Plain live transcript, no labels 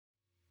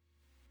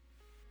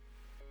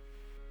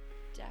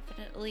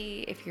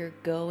definitely, if you're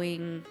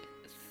going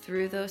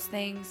through those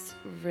things,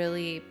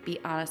 really be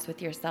honest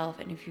with yourself.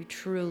 And if you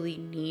truly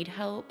need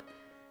help,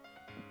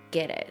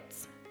 get it.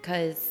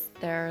 Because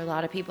there are a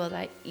lot of people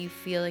that you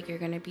feel like you're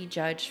going to be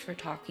judged for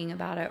talking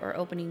about it or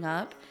opening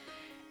up.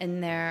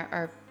 And there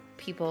are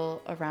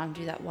people around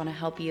you that want to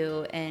help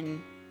you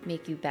and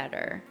make you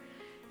better.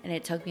 And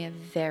it took me a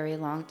very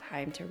long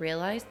time to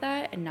realize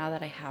that. And now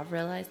that I have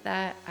realized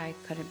that, I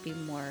couldn't be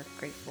more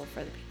grateful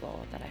for the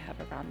people that I have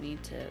around me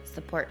to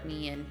support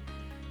me and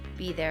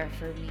be there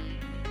for me.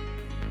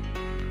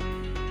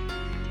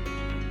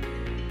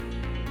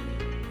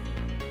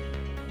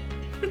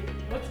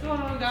 What's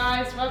going on,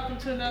 guys? Welcome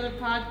to another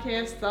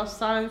podcast of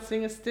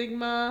Silencing a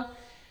Stigma.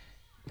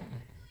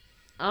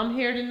 I'm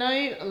here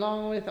tonight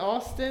along with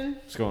Austin.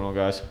 What's going on,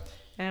 guys?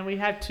 And we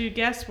have two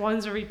guests.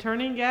 One's a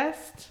returning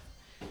guest.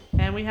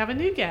 And we have a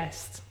new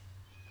guest.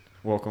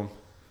 Welcome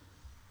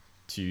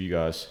to you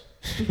guys.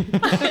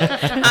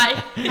 Hi.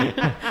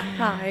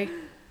 Hi.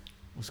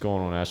 What's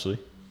going on, Ashley?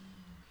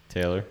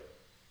 Taylor?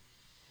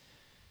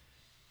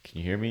 Can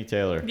you hear me,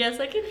 Taylor? Yes,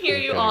 I can hear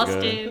you, Okay,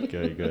 Austin.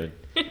 Good.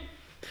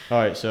 All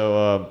right,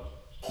 so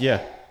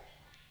yeah,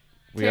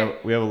 we have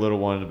a little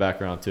one in the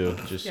background too,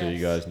 just so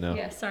you guys know.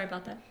 Yeah, sorry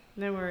about that.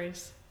 No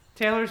worries.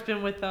 Taylor's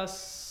been with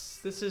us.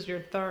 This is your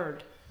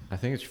third. I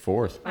think it's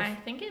fourth. I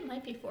think it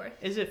might be 4.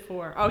 Is it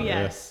 4? Oh,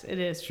 Yeah. yes, it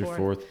is It's your 4.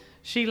 fourth.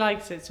 She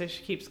likes it, so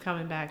she keeps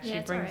coming back. Yeah, She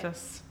it's brings all right.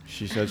 us.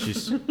 She said you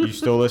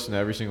still listen to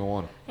every single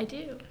one. I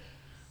do.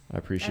 I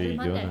appreciate Every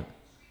you doing Monday.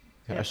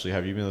 that. Yeah. Ashley,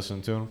 have you been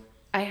listening to them?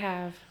 I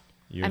have.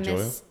 You I enjoy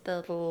them? missed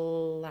the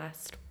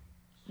last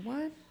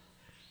one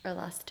or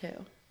last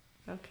two.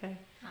 Okay.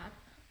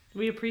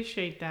 We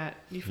appreciate that.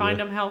 You find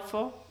Yeah. them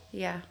helpful?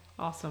 Yeah.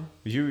 Awesome.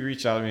 You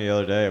reached out to me the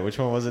other day. Which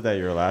one was it that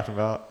you were laughing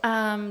about?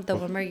 The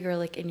one where you were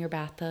like in your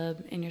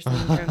bathtub in your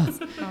swimming rooms.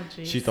 Oh,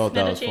 geez. She thought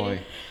that was Meditating.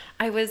 funny.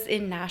 I was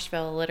in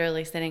Nashville,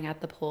 literally sitting at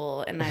the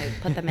pool, and I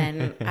put them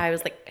in. I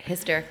was like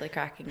hysterically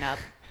cracking up.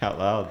 Out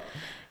loud.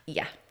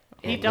 Yeah.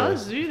 He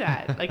does do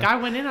that. Like, I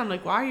went in, I'm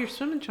like, why are your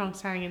swimming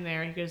trunks hanging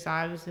there? He goes,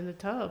 I was in the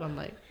tub. I'm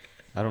like,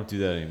 I don't do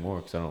that anymore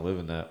because I don't live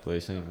in that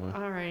place anymore.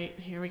 all right,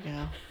 here we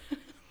go.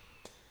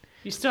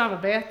 You still have a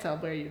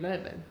bathtub where you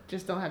live in,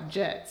 just don't have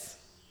jets.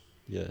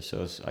 Yeah,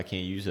 so I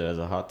can't use it as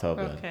a hot tub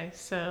then. Okay,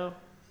 so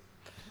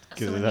Because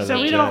So it when has so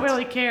no we don't jets.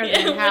 really care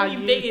Yeah, then how when you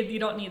you. bathe, you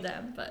don't need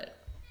them, but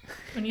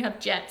when you have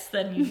jets,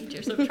 then you need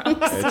your swim trunks.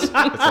 It's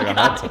like a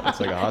hot tub. It's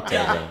like a hot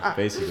tub, then,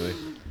 basically.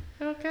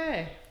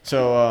 Okay.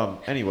 So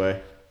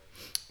anyway,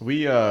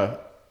 we've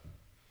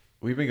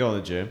been going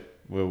to the gym.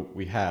 Well,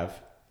 we have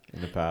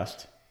in the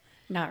past,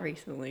 Not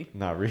recently.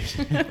 not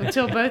recently.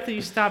 Until both of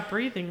you stopped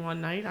breathing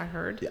one night, I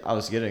heard. Yeah, I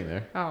was getting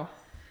there. Oh,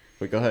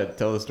 But go ahead,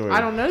 tell the story. I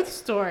don't know the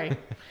story.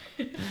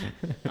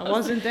 I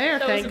wasn't there,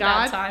 That thank was a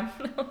God. bad time.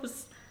 That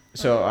was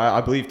So I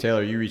believe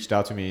Taylor, you reached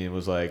out to me and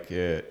was like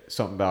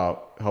something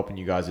about helping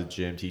you guys at the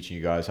gym, teaching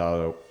you guys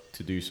how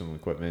to do some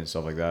equipment and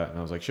stuff like that. And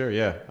I was like, sure,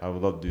 yeah, I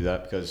would love to do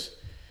that because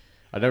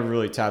I never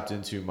really tapped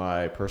into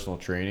my personal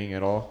training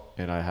at all,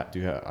 and I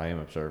am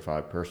a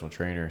certified personal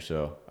trainer,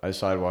 so I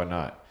decided why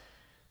not.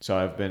 So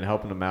I've been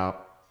helping them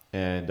out,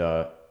 and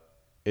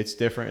it's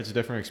different. It's a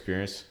different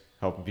experience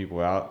helping people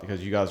out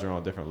because you guys are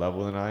on a different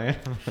level than I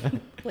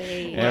am.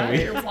 Wait. And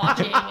we- you're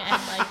watching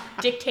and like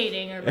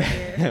dictating over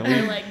here.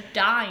 You're like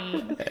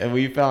dying And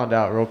we found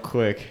out real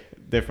quick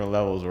different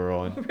levels we're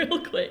on.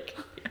 real quick.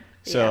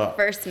 So Yeah,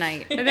 first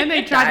night. And then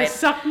they tried Died. to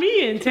suck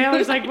me in.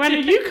 Taylor's like, when are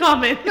you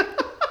coming?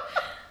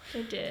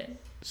 They did.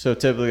 So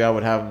typically, I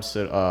would have them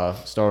start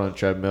on the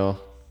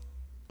treadmill,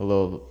 a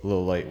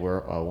little light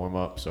warm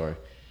up, sorry,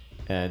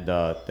 and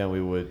then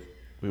we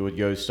would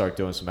go start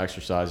doing some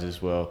exercises.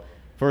 Well,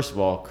 first of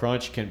all,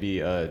 crunch can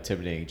be a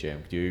intimidating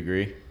gym. Do you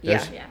agree?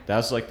 Yeah. Yeah.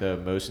 That's like the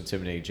most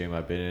intimidating gym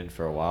I've been in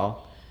for a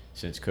while,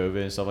 since COVID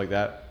and stuff like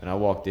that. And I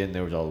walked in,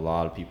 there was a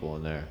lot of people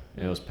in there,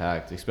 and it was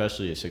packed,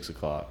 especially at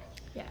 6:00.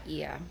 Yeah.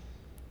 Yeah.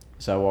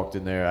 So I walked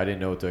in there. I didn't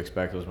know what to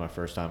expect. It was my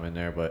first time in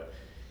there, but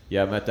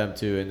yeah, I met them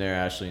two in there,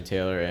 Ashley and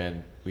Taylor,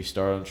 and we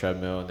started on the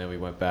treadmill, and then we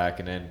went back,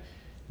 and then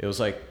it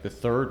was like the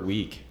third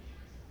week.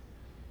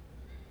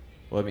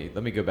 Let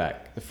me go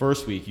back. The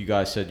first week, you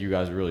guys said you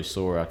guys were really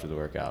sore after the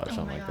workout or Oh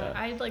something my like god. that.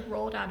 I like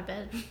rolled out of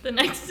bed the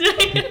next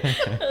day.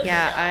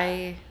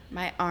 Yeah,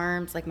 my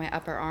arms, like my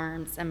upper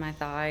arms and my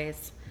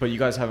thighs. But you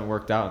guys haven't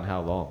worked out in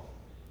how long?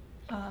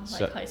 Like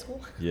So- high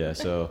school. Yeah,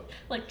 so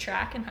Like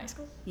track in high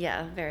school.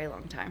 Yeah, very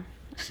long time.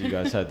 you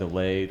guys had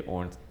delayed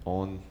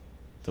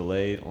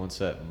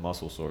onset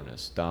muscle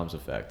soreness. Dom's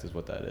effect is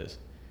what that is.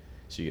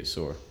 So you get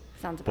sore.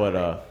 Sounds about But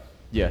right.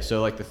 yeah,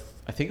 so like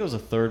I think it was the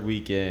third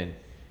week in,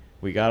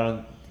 we got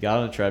on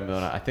the treadmill,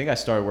 and I think I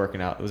started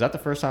working out. Was that the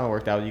first time I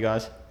worked out with you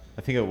guys?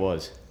 I think it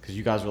was, because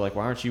you guys were like,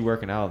 "Why aren't you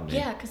working out with me?"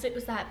 Yeah, because it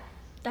was that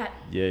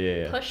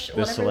Yeah. push, The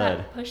whatever sled.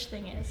 that push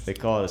thing is. They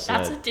call it a sled.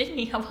 That's what did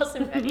me. I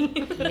wasn't ready.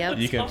 Yep.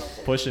 You can It's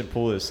push and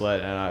pull the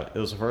sled, and it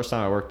was the first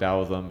time I worked out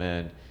with them,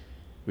 and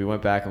we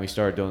went back and we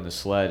started doing the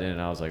sled,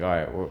 and I was like,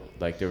 all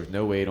right, there was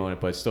no weight on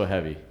it, but it's still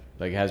heavy,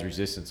 like it has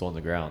resistance on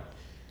the ground.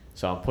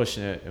 So I'm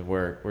pushing it, and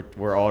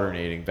we're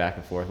alternating back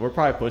and forth. We're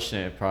probably pushing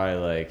it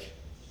like,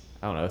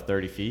 I don't know,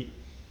 30 feet,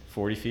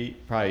 40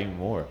 feet, probably even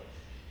more.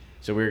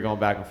 So we were going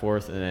back and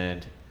forth, and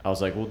then I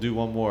was like, we'll do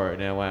one more.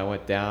 And then when I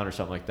went down or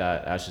something like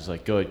that, Ashley's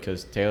like, good,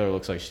 because Taylor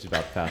looks like she's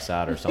about to pass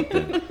out or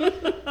something.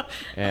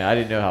 And I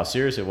didn't know how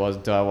serious it was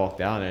until I walked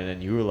down there, and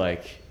then you were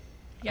like...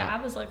 Yeah,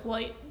 I was like,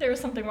 wait, there was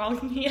something wrong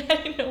with me. I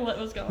didn't know what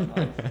was going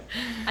on.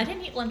 I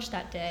didn't eat lunch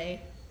that day.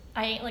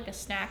 I ate like a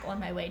snack on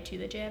my way to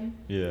the gym.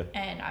 Yeah.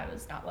 And I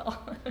was not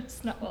well. I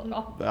was not well at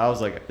all. But I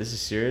was like, this is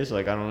serious?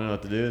 Like, I don't know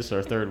what to do. This is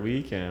our third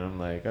week. And I'm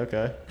like,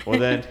 okay. Well,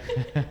 then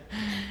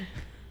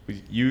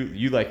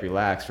you like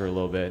relaxed for a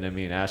little bit. And then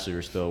me and Ashley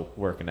were still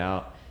working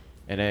out.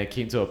 And then it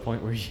came to a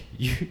point where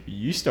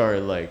you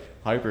started like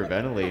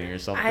hyperventilating or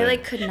something. I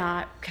like could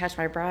not catch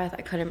my breath.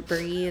 I couldn't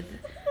breathe.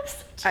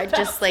 I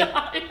just like...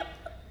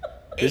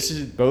 This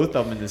is both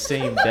of them in the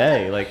same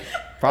day. Like,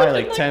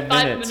 probably like 10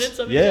 5 minutes. minutes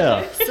of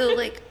Yeah. So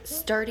like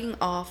starting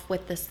off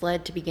with the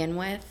sled to begin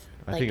with,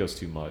 I like, think it was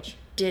too much.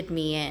 did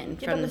me in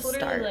Yeah, from but the it's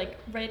literally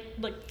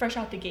start. like fresh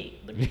out the gate.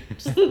 Like,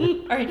 just,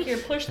 all right, here,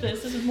 push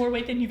this. This is more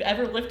weight than you've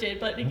ever lifted,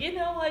 but you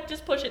know what?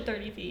 Just push it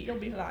 30 feet. You'll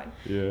be fine.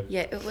 Yeah.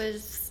 Yeah, it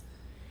was.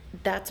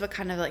 That's what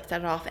kind of like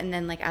set it off, and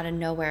then like out of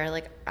nowhere,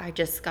 like I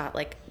just got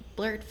like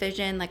blurred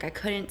vision. Like I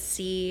couldn't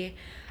see.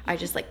 I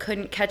just like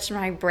couldn't catch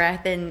my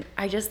breath, and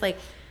I just like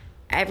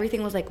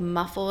everything was like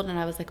muffled, and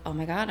I was like, oh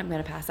my god, I'm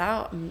gonna pass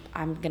out.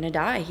 I'm gonna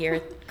die here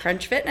at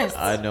Crunch Fitness.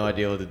 I had no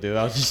idea what to do.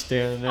 I was just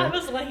standing I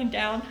there. was laying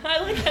down. I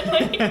like had my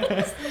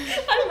hands,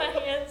 I had my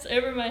hands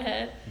over my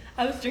head.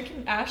 I was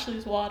drinking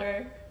Ashley's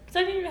water because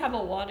I didn't even have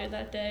a water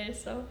that day,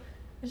 so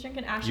I was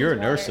drinking Ashley's You're a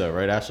water. nurse though,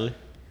 right, Ashley?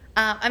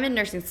 I'm in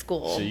nursing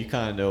school. So you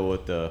kind of know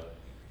what the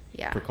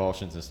Yeah.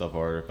 precautions and stuff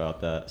are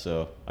about that.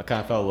 So I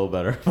kind of felt a little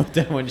better. But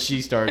then when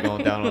she started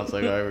going down, I was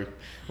like, all right,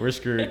 we're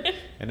screwed.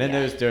 And then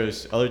Yeah.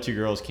 those other two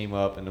girls came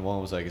up, and the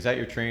one was like, is that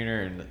your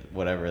trainer? And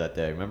whatever that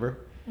day, remember?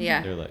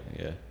 Yeah. They're like,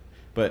 yeah.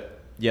 But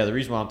yeah, the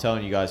reason why I'm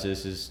telling you guys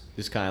this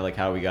is kind of like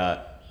how we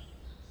got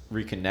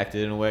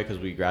reconnected in a way, because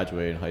we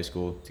graduated in high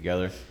school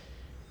together.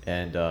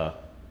 And I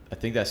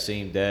think that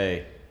same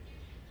day,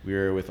 we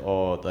were with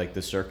all like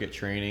the circuit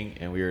training,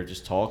 and we were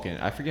just talking.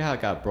 I forget how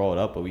it got brought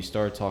up, but we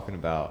started talking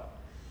about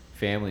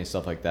family and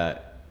stuff like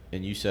that.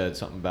 And you said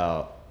something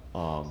about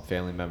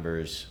family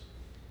members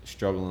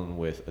struggling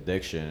with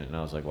addiction, and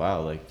I was like,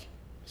 wow, like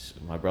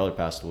my brother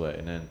passed away.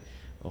 And then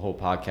the whole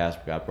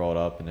podcast got brought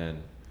up, and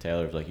then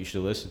Taylor was like, you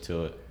should listen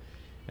to it.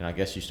 And I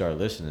guess you started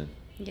listening.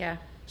 Yeah.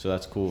 So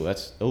that's cool.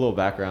 That's a little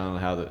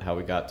background on how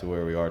we got to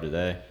where we are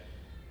today.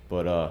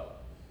 But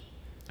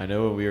I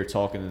know when we were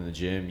talking in the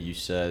gym, you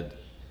said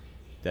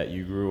that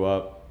you grew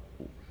up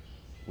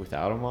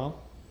without a mom?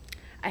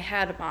 I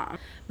had a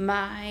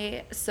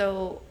mom.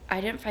 So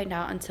I didn't find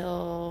out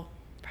until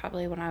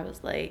probably when I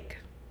was like,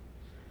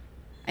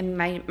 I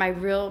mean,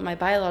 my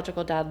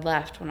biological dad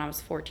left when I was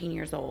 14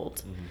 years old.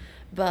 Mm-hmm.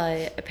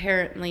 But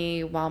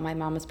apparently while my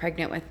mom was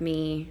pregnant with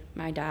me,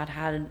 my dad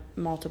had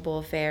multiple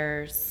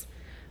affairs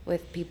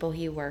with people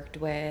he worked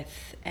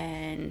with,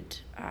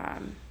 and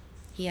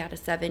he had a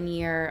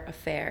 7-year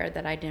affair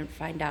that I didn't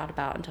find out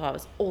about until I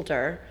was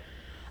older.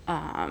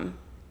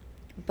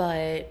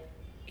 But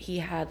he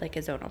had like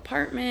his own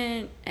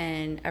apartment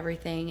and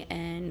everything,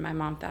 and my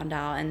mom found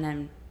out, and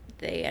then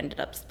they ended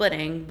up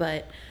splitting.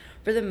 But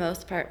for the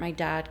most part, my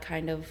dad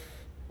kind of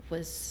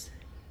was,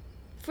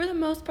 for the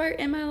most part,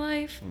 in my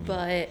life,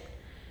 but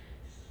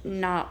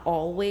not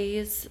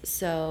always.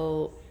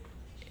 So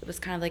it was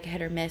kind of like a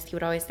hit or miss. He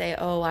would always say,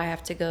 oh, I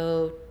have to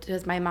go,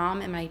 because my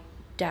mom and my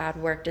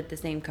dad worked at the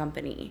same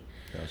company.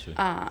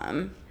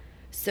 Gotcha.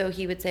 So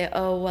he would say,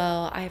 oh,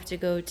 well, I have to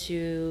go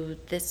to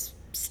this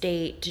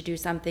state to do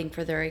something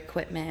for their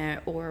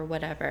equipment or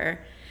whatever.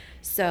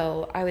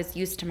 So I was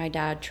used to my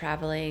dad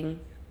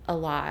traveling a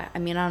lot. I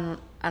mean, I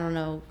don't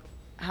know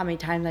how many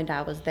times my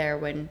dad was there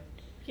when...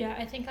 Yeah,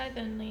 I think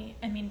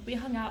we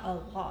hung out a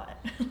lot.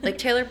 Like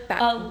Taylor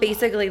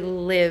basically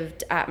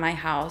lived at my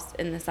house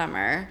in the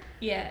summer.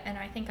 Yeah, and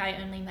I think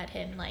I only met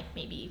him like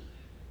maybe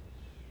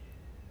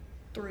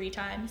 3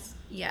 times.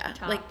 Yeah,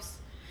 Tops.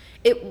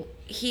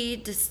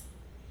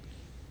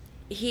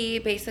 he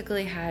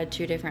basically had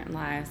 2 different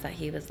lives that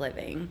he was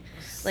living.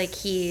 Like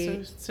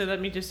So let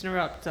me just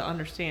interrupt to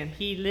understand.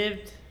 He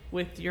lived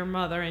with your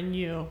mother and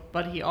you,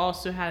 but he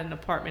also had an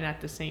apartment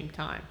at the same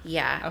time.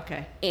 Yeah.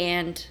 Okay.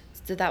 And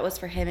so that was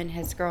for him and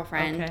his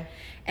girlfriend. Okay.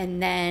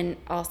 And then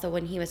also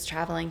when he was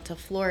traveling to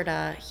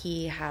Florida,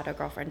 he had a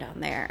girlfriend down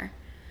there,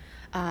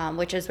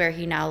 which is where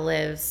he now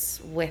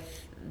lives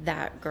with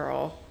that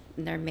girl.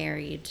 And they're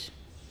married.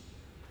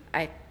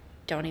 I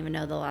don't even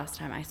know the last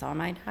time I saw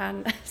my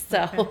dad.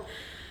 So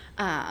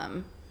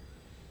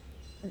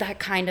that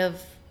kind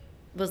of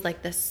was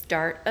like the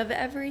start of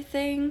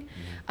everything.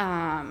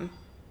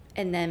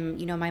 And then,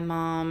 you know, my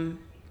mom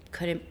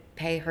couldn't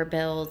pay her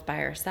bills by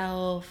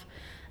herself.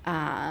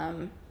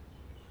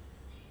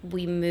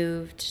 We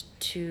moved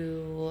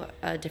to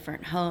a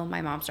different home.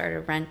 My mom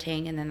started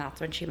renting, and then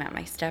that's when she met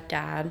my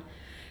stepdad.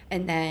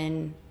 And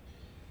then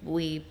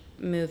we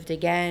moved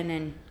again,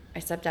 and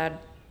my stepdad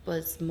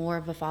was more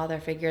of a father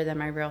figure than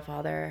my real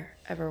father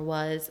ever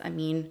was. I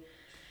mean,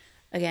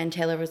 again,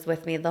 Taylor was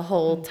with me the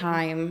whole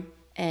time,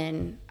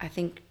 and I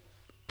think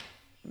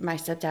my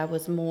stepdad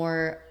was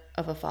more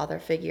of a father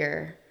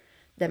figure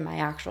than my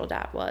actual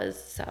dad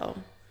was. So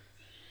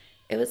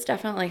it was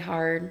definitely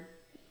hard,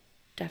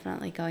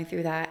 definitely going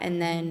through that.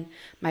 And then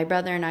my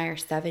brother and I are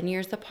 7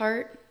 years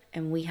apart,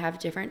 and we have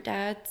different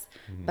dads.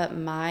 But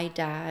my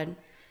dad,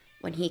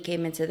 when he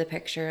came into the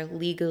picture,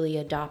 legally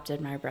adopted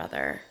my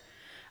brother,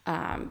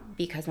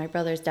 because my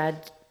brother's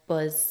dad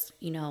was,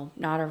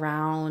 not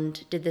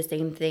around, did the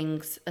same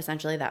things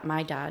essentially that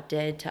my dad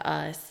did to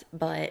us,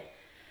 but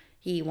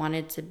he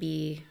wanted to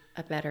be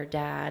a better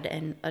dad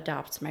and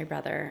adopt my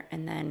brother,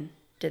 and then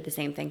did the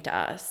same thing to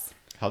us.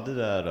 How did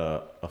that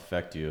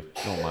affect you?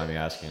 If you don't mind me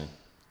asking,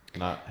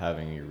 not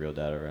having your real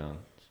dad around.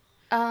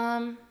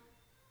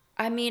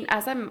 I mean,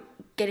 as I'm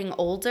getting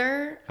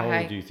older, How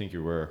old do you think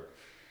you were?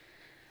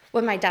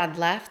 When my dad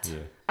left, Yeah.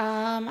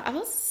 I'm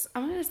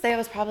gonna say it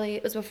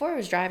was before I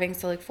was driving,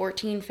 so like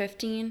 14,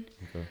 15.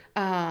 Okay.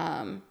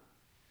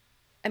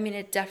 I mean,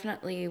 it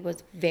definitely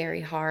was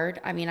very hard.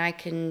 I mean, I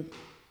can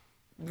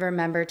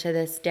remember to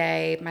this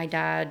day, my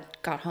dad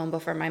got home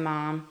before my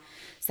mom,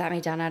 sat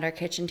me down at our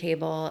kitchen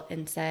table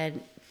and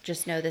said,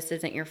 just know this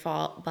isn't your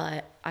fault,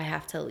 but I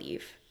have to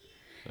leave.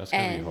 That's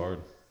gonna be hard.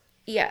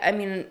 Yeah, I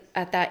mean,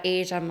 at that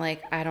age, I'm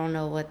like, I don't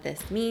know what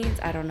this means.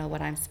 I don't know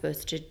what I'm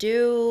supposed to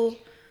do.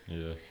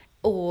 Yeah.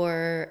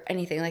 Or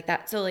anything like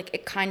that. So like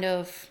it's kind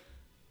of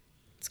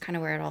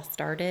where it all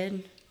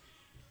started.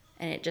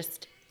 And it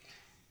just,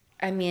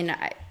 I mean,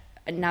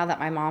 now that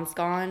my mom's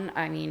gone,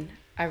 I mean,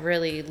 I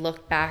really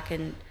look back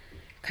and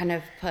kind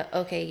of put,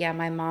 okay, yeah,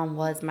 my mom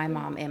was my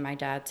mom and my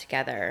dad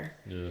together.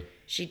 Yeah.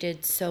 She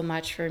did so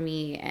much for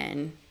me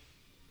and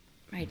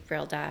my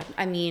real dad.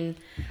 I mean,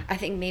 I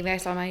think maybe I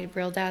saw my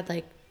real dad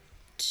like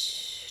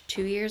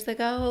 2 years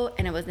ago,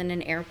 and it was in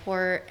an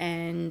airport,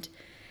 and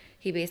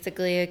he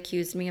basically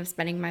accused me of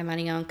spending my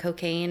money on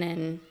cocaine,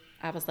 and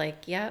I was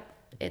like, yep,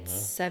 it's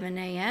 7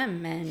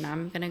 a.m. and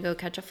I'm going to go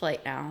catch a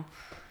flight now.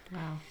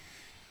 Wow.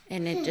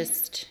 And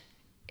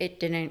it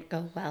didn't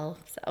go well,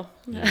 so.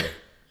 Yeah.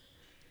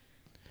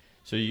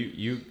 So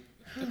we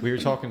were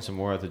talking some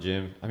more at the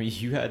gym. I mean,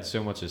 you had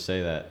so much to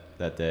say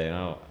that day, and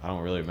I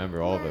don't really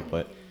remember all of it,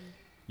 but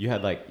you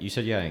had you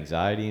said you had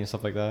anxiety and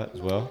stuff like that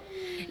as well?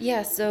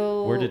 Yeah,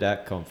 so. Where did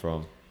that come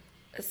from?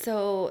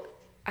 So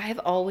I've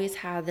always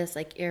had this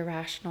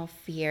irrational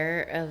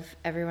fear of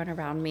everyone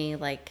around me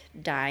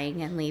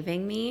dying and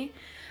leaving me.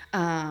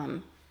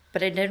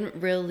 But I didn't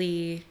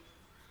really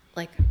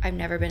I've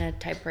never been a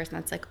type of person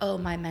that's oh,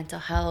 my mental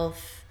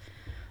health,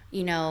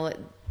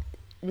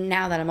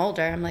 now that I'm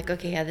older, I'm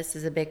okay, yeah, this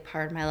is a big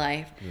part of my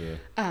life.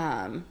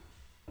 Yeah.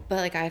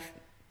 But I've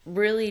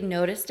really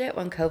noticed it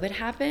when COVID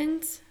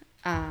happened,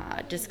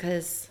 just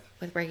because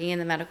with working in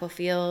the medical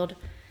field,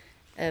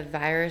 a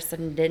virus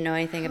and didn't know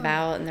anything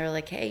about, and they're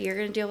hey, you're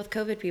gonna deal with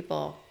COVID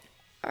people.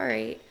 All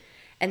right.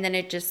 And then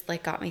it just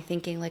got me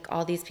thinking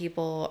all these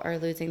people are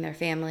losing their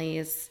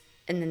families,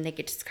 and then they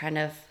get just kind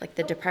of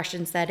the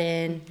depression set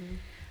in. Mm-hmm.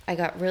 I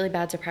got really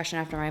bad depression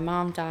after my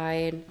mom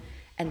died,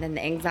 and then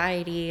the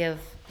anxiety of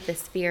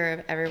this fear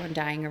of everyone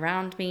dying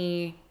around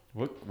me.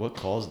 What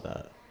caused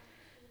that?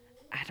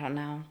 I don't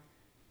know.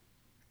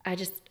 I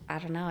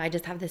don't know. I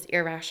just have this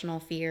irrational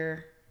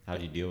fear. How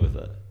do you deal with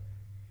it?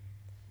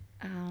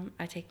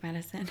 I take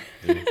medicine.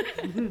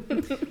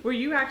 Were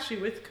you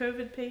actually with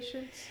COVID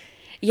patients?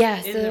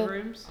 Yeah. In the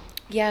rooms?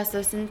 Yeah.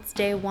 So since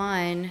day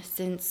one,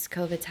 since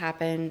COVID's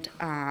happened,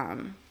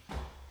 I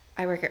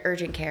work at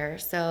urgent care.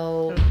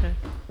 So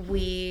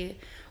we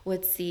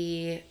would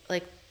see,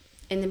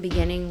 in the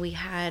beginning, we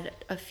had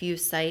a few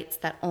sites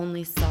that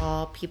only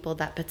saw people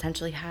that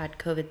potentially had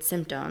COVID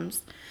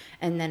symptoms.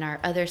 And then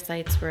our other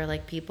sites were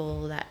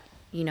people that,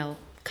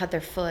 cut their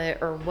foot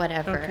or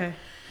whatever. Okay.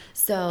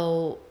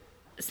 So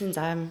since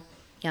I'm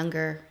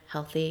younger,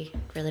 healthy,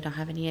 really don't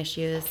have any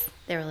issues,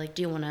 they were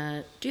do you want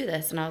to do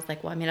this? And I was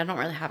well, I mean, I don't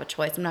really have a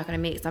choice. I'm not going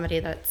to make somebody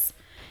that's,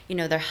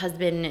 their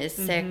husband is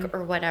sick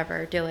or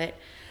whatever do it.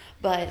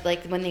 But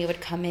when they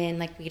would come in,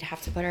 we'd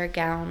have to put our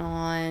gown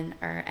on,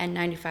 our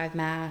N95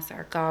 mask,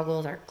 our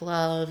goggles, our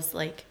gloves,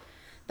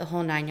 the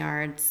whole 9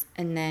 yards.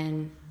 And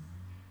then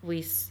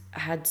we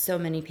had so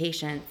many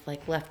patients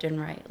left and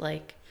right.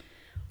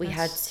 We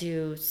had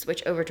to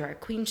switch over to our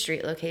Queen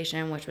Street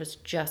location, which was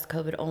just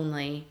COVID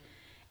only.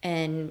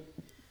 And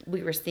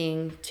we were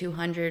seeing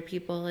 200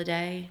 people a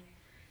day.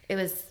 It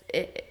was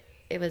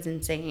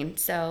insane.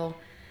 So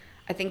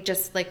I think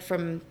just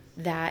from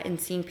that and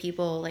seeing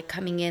people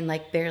coming in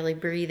barely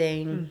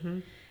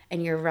breathing,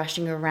 and you're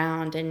rushing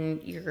around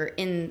and you're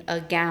in a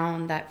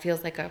gown that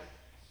feels like a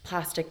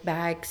plastic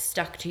bag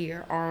stuck to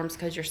your arms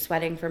because you're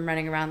sweating from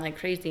running around like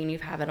crazy, and you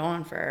have it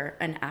on for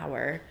an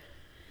hour.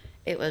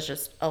 It was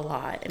just a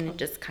lot, and it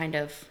just kind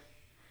of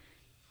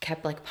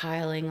kept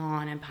piling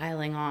on,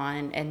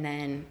 and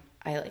then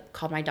I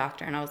called my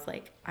doctor and I was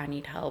I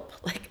need help.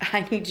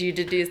 I need you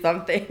to do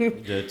something.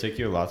 Did it take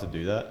you a lot to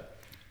do that?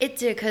 It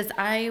did, because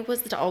I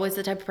was always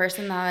the type of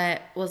person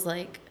that was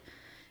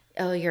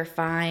oh, you're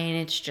fine.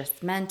 It's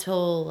just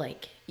mental.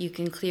 Like, you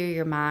can clear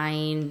your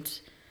mind.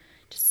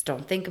 Just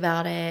don't think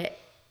about it.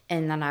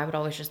 And then I would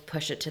always just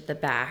push it to the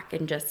back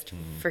and just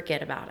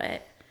forget about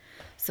it.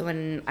 So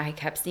when I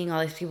kept seeing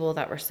all these people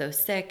that were so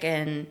sick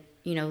and,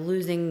 you know,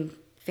 losing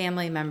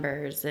family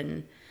members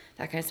and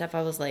that kind of stuff,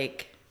 I was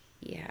like,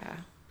 yeah,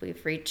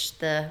 we've reached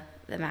the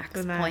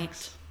max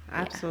point.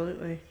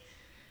 Absolutely.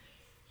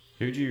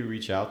 Who'd you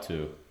reach out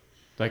to?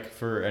 Like,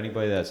 for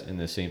anybody that's in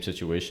the same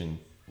situation,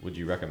 would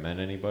you recommend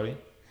anybody?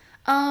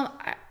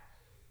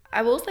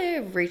 I will say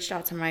I've reached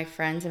out to my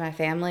friends and my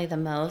family the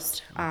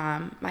most.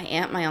 My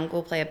aunt, my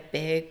uncle play a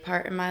big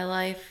part in my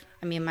life.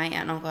 I mean, my aunt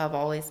and uncle have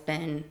always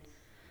been,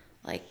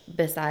 like,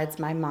 besides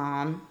my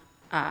mom,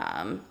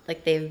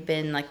 like, they've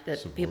been, like, the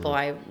people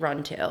I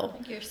run to.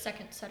 Like your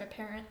second set of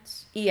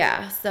parents.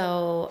 Yeah,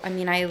 so, I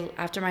mean,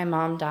 after my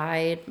mom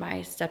died,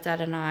 my stepdad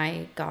and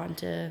I got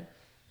into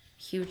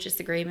huge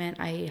disagreement.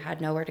 I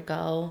had nowhere to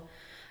go,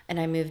 and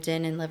I moved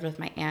in and lived with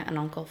my aunt and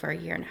uncle for a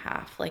year and a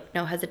half. Like,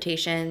 no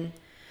hesitation.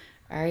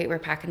 All right, we're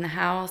packing the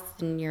house,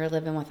 and you're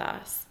living with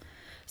us.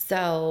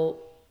 So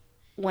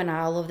when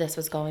all of this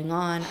was going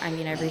on, I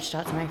mean, I reached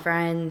out to my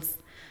friends.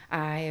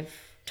 I've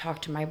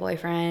talked to my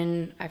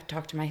boyfriend. I've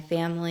talked to my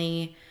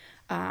family.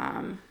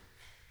 And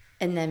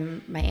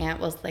then my aunt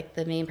was, like,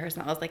 the main person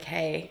that was like,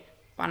 hey,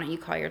 why don't you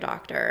call your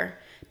doctor?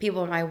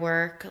 People in my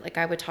work, like,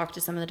 I would talk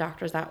to some of the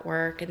doctors at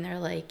work, and they're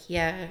like,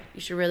 yeah, you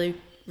should really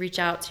reach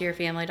out to your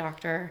family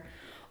doctor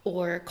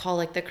or call,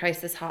 like, the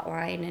crisis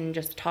hotline and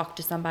just talk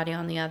to somebody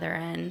on the other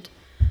end.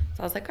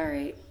 So I was like, all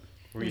right.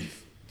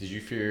 Did you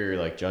fear,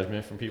 like,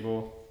 judgment from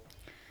people?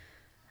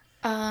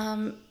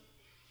 In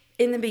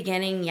the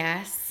beginning,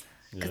 yes,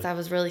 because I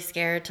was really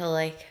scared to,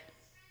 like,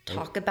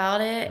 talk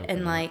about it.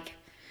 And, like,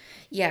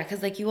 yeah,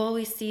 because, like, you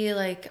always see,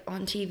 like,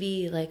 on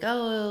TV, like,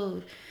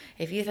 oh,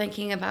 if you're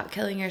thinking about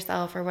killing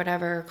yourself or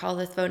whatever, call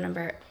this phone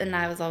number. And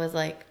I was always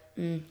like,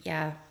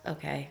 yeah,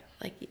 okay.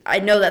 Like, I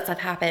know that stuff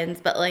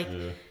happens, but, like,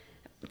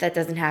 that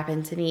doesn't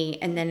happen to me.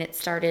 And then it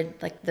started,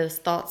 like, those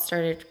thoughts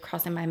started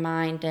crossing my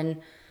mind,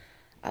 and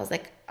I was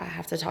like, I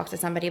have to talk to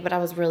somebody. But I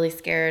was really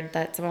scared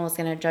that someone was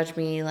going to judge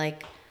me,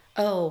 like,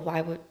 oh,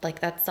 why would, like,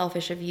 that's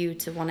selfish of you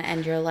to want to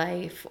end your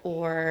life,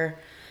 or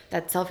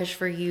that's selfish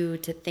for you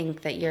to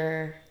think that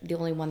you're the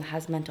only one that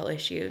has mental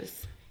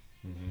issues.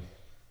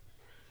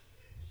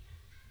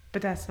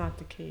 But that's not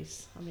the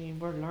case. I mean,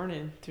 we're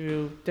learning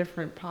through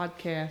different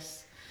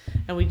podcasts,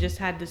 and we just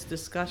had this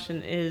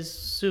discussion: is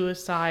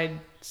suicide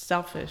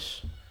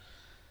selfish,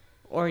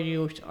 or are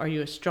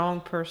you a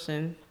strong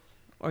person,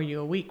 or are you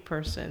a weak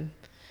person?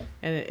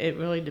 And it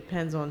really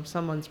depends on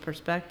someone's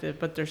perspective.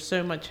 But there's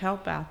so much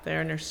help out there,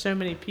 and there's so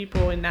many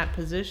people in that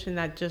position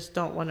that just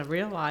don't want to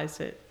realize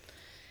it.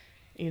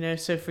 You know,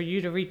 so for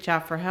you to reach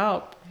out for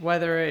help,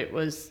 whether it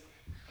was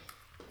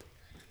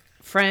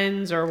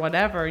friends or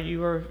whatever, you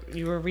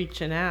were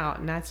reaching out,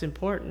 and that's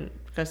important,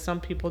 because some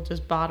people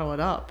just bottle it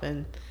up.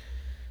 And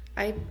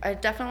I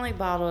definitely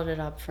bottled it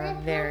up for a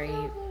very,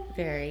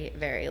 very,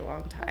 very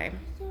long time.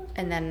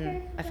 And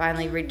then I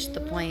finally reached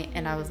the point,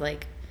 and I was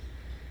like,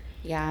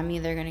 yeah, I'm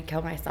either going to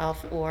kill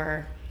myself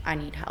or I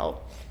need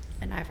help.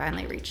 And I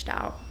finally reached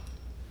out.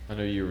 I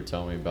know you were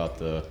telling me about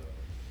the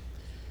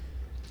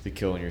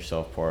killing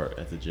yourself part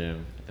at the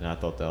gym, and I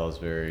thought that was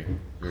very,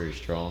 very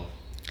strong.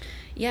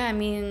 Yeah, I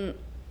mean,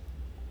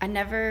 I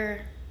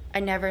never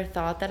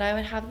thought that I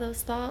would have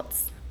those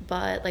thoughts,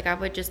 but, like, I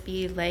would just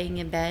be laying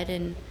in bed,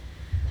 and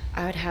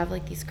I would have,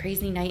 like, these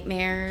crazy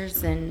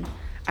nightmares, and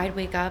I'd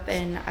wake up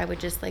and I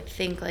would just, like,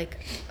 think,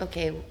 like,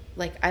 okay,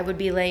 like, I would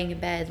be laying in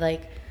bed,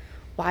 like,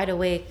 wide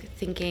awake,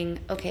 thinking,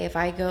 okay, if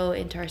I go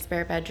into our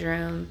spare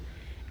bedroom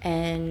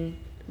and,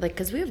 like,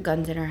 because we have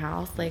guns in our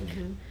house, like,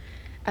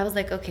 I was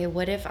like, okay,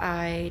 what if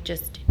I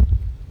just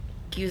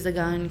use a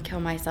gun, kill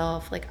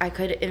myself? Like, I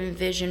could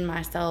envision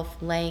myself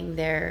laying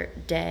there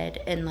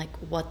dead, and, like,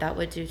 what that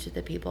would do to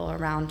the people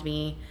around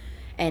me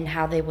and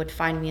how they would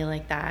find me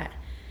like that.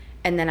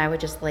 And then I would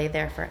just lay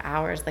there for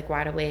hours, like,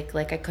 wide awake,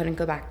 like I couldn't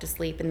go back to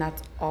sleep, and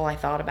that's all I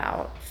thought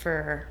about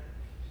for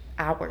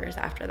hours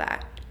after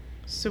that.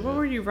 so what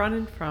were you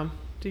running from?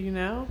 Do you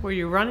know? Were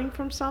you running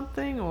from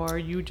something, or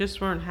you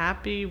just weren't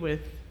happy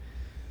with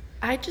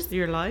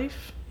your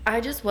life?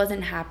 I just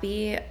wasn't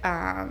happy.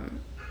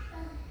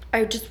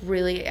 I just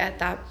really, at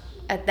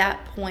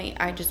that point,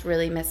 I just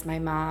really missed my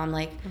mom.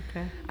 Like,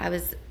 Okay. I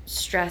was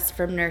stressed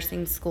from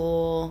nursing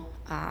school.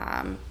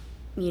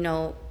 You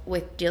know,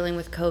 with dealing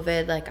with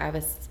COVID, like, I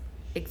was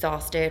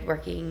exhausted,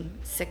 working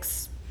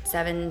 6,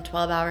 7,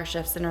 12-hour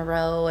shifts in a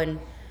row. And,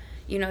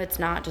 you know, it's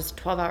not just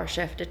a 12-hour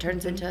shift. It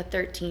turns into a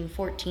 13,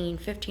 14,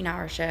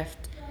 15-hour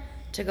shift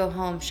to go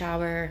home,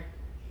 shower,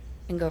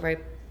 and go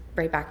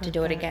right back to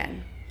do it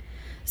again.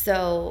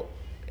 So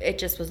it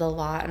just was a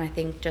lot, and I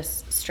think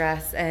just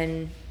stress.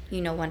 And,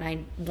 you know, when I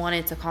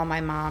wanted to call my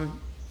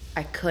mom,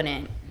 I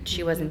couldn't.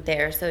 She wasn't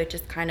there. So it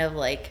just kind of,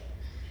 like,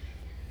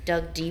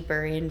 dug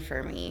deeper in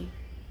for me.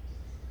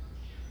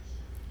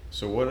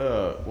 So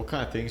what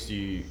kind of things do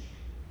you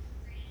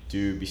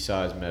do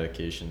besides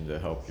medication to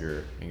help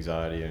your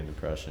anxiety and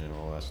depression and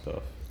all that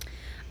stuff?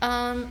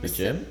 The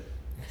gym?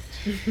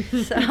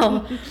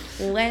 So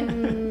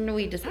when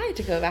we decided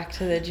to go back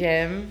to the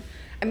gym,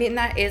 I mean,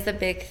 that is a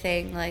big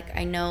thing. Like,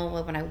 I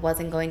know when I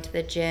wasn't going to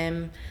the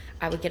gym,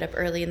 I would get up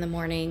early in the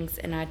mornings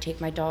and I'd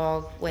take my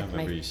dog I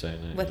remember you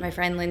saying that. with my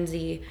friend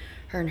Lindsay,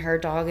 her and her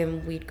dog,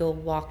 and we'd go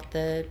walk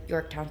the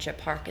York Township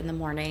Park in the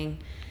morning,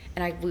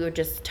 and we would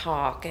just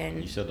talk.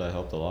 And You said that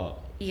helped a lot.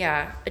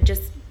 yeah,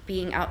 just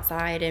being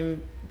outside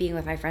and being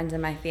with my friends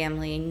and my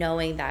family,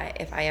 knowing that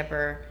if I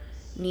ever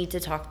need to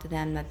talk to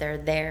them, that they're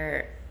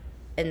there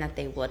and that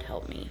they would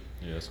help me.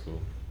 Yeah, that's cool.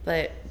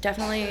 But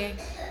definitely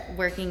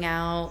working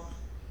out,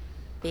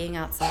 being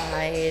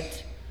outside,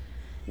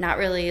 not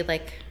really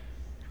like,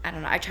 I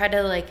don't know, I try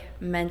to like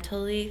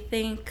mentally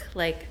think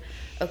like,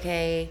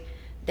 okay,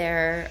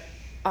 there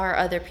are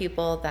other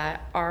people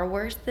that are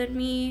worse than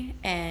me,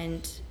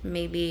 and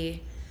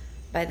maybe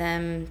by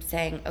them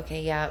saying,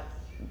 okay, yeah,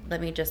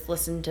 let me just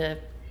listen to,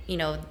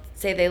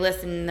 say they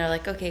listen and they're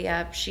like, okay,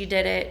 yeah, she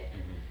did it.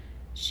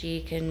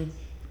 She can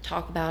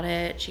talk about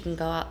it. She can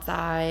go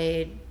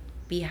outside,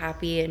 be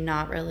happy, and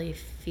not really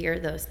fear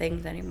those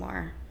things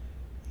anymore.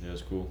 Yeah,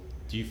 that's cool.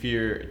 Do you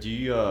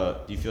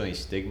feel any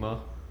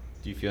stigma?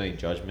 Do you feel any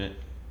judgment?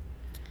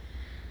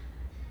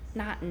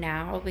 Not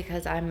now,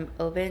 because I'm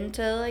open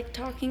to like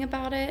talking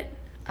about it.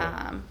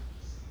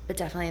 But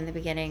definitely in the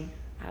beginning,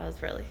 I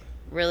was really,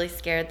 really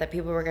scared that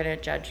people were gonna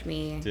judge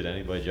me. Did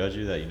anybody judge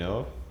you that you know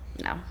of?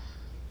 No.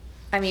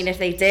 I mean, if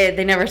they did,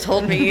 they never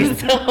told me,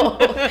 so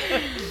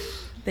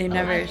they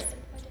never. I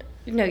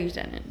did. No, you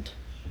didn't.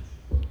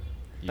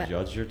 You But-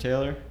 judged her,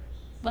 Taylor?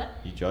 What?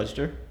 You judged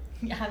her?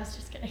 Yeah, I was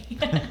just kidding.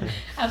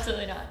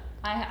 Absolutely not.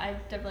 I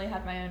definitely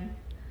had my own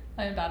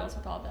battles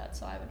with all of that,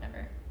 so I would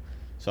never.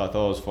 So I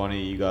thought it was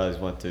funny. You guys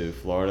went to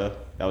Florida.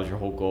 That was your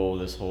whole goal.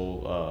 This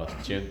whole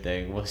gym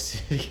thing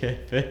was to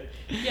get fit.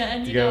 Yeah,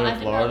 and To you go know, to I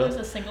did Florida? not lose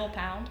a single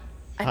pound.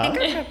 I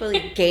think I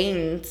probably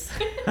gained.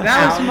 That was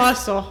pounds.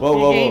 muscle. Whoa, You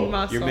whoa, gained whoa!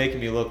 muscle. You're making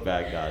me look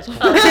bad, guys. Come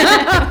on.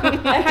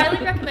 I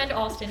highly recommend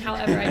Austin.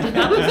 However, I did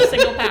not lose a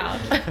single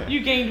pound.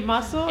 You gained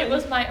muscle. It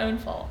was my own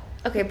fault.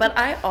 Okay, but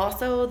I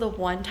also, the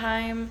one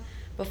time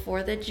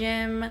before the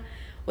gym,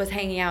 was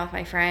hanging out with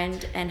my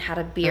friend and had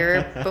a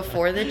beer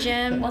before the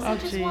gym. Was Oh,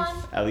 it just jeez. one?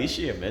 At least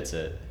she admits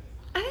it.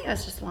 I think it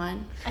was just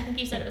one. I think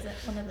you said it was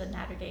one of the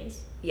natter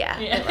days. Yeah,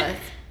 Yeah. it was.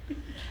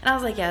 And I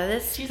was like, yeah,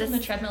 this. She's this on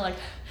the treadmill like.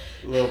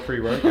 A little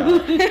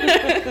pre-workout.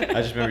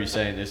 I just remember you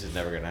saying this is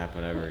never gonna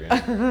happen ever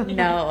again.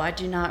 No, I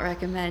do not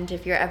recommend.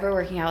 If you're ever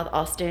working out with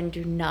Austin,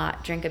 do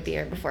not drink a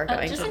beer before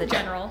going Just to the in gym.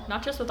 general,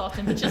 not just with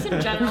Austin, but just in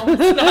general.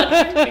 It's not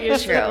good for your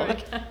True. stomach.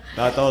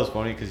 No, I thought it was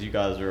funny because you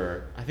guys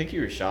were. I think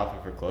you were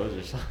shopping for clothes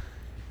or something.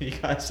 You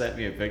guys sent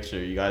me a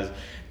picture. You guys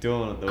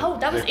doing the. Oh,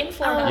 that was in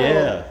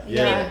Florida.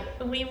 Yeah.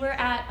 We were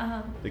at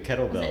The was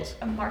kettlebells. it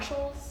a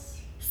Marshall's?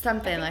 I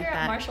Something think like we were at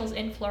that. Marshall's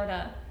in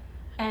Florida,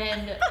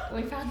 and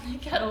we found the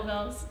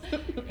kettlebells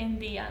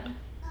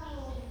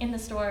in the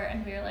store,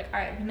 and we were like, all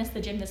right, we missed the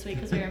gym this week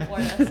because we were in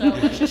Florida, so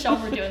let's just show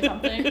we're doing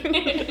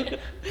something.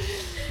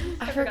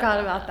 I forgot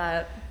about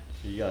that.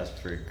 You guys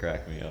freaking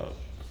cracked me up.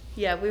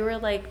 Yeah, we were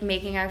like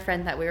making our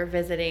friend that we were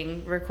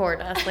visiting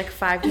record us like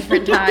 5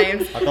 different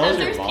times. I thought it was As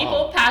your there's mom.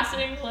 people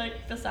passing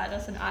like beside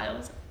us in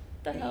aisles.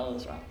 What the hell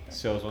is wrong? with them?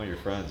 So it was one of your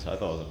friends. I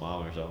thought it was a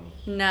mom or something.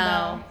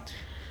 No.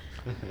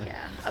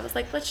 Yeah, I was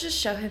like, let's just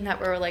show him that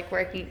we're like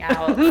working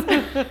out. In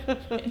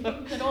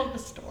the middle of the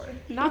store.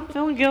 Not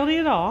feeling guilty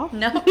at all.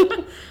 No.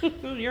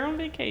 You're on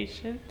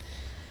vacation.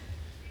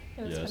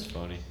 It was Yeah, it's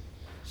funny. funny.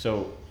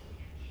 So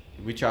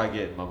we tried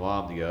getting my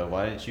mom to go.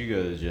 Why didn't you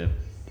go to the gym?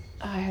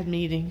 I had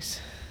meetings.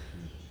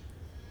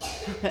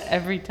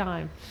 Every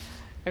time.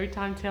 Every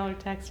time Taylor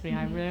texts me,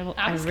 I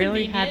That's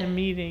really had a convenient.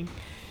 meeting.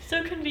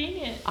 So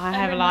convenient. I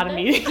have Every a lot of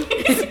Monday?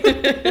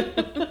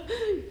 meetings.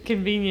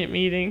 Convenient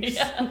meetings.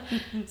 Yeah,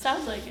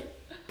 sounds like it.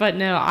 But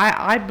no,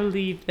 I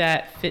believe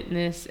that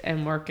fitness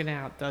and working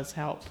out does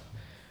help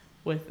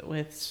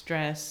with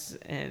stress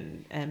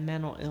and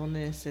mental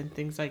illness and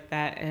things like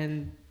that.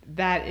 And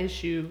that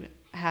issue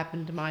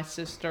happened to my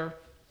sister.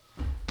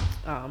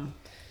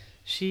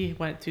 She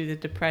went through the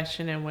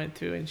depression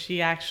and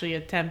she actually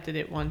attempted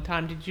it one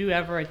time. Did you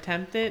ever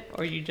attempt it,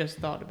 or you just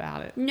thought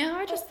about it? No,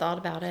 I just thought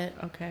about it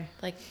Okay.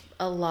 like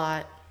a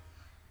lot.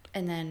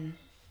 And then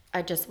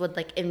I just would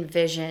like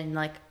envision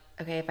like,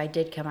 okay, if I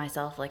did kill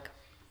myself, like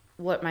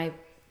what my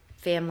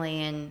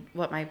family and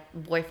what my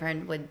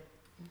boyfriend would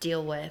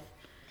deal with.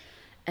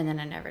 And then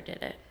I never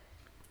did it.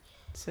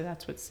 So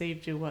that's what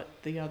saved you, what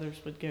the others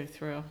would go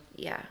through.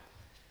 Yeah.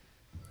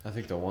 I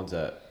think the ones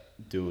that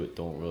do it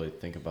don't really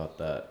think about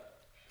that.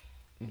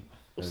 And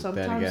then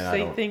Sometimes again, I they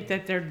don't- think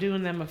that they're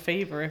doing them a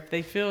favor. If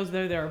they feel as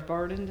though they're a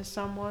burden to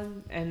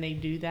someone and they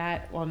do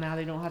that, well, now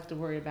they don't have to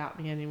worry about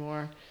me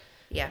anymore.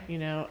 Yeah. You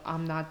know,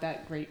 I'm not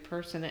that great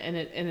person. And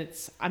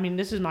it's, I mean,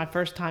 this is my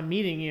first time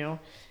meeting you,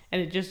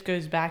 and it just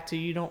goes back to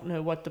you don't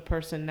know what the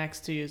person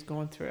next to you is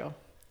going through.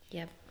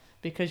 Yep.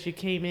 Because you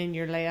came in,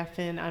 you're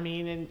laughing. I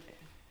mean, and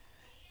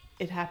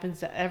it happens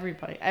to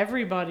everybody.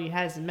 Everybody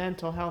has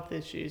mental health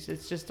issues.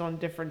 It's just on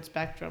different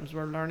spectrums.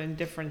 We're learning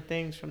different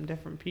things from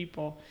different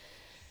people.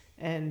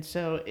 And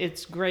so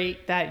it's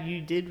great that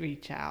you did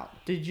reach out.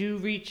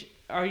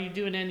 Are you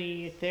doing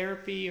any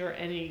therapy or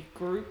any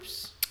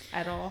groups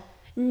at all?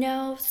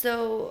 No,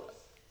 so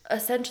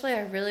essentially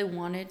I really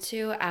wanted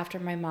to after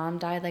my mom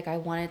died. Like I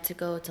wanted to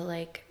go to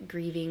like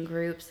grieving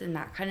groups and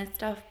that kind of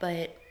stuff,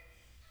 but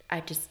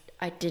I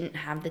didn't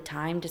have the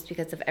time just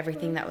because of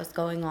everything that was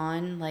going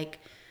on. Like,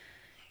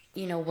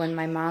 you know, when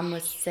my mom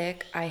was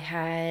sick,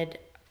 I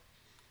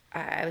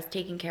was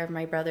taking care of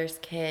my brother's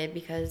kid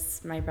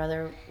because my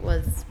brother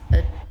was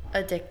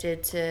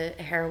addicted to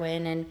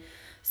heroin, and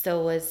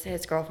so was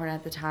his girlfriend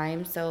at the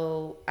time.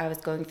 So I was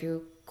going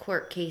through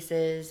court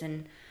cases,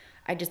 and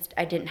I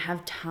didn't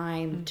have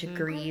time to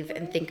grieve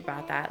and think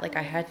about that. Like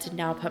I had to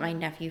now put my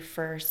nephew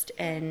first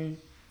and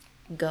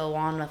go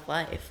on with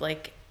life.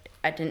 Like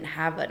I didn't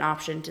have an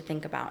option to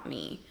think about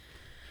me.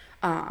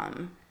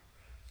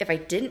 If I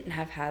didn't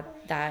have had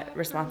that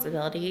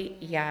responsibility,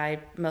 yeah, I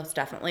most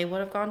definitely would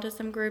have gone to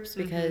some groups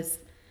because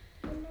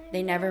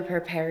they never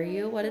prepare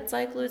you what it's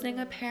like losing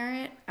a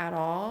parent at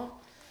all.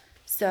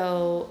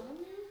 So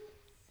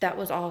that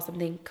was all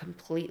something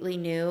completely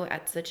new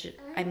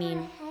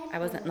I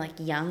wasn't like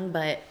young,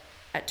 but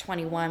at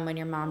 21 when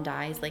your mom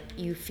dies, like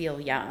you feel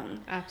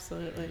young.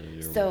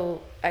 Absolutely.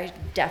 So I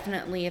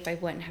definitely, if I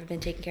wouldn't have been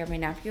taking care of my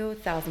nephew,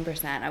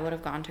 1,000%, I would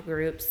have gone to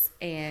groups.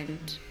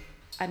 And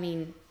I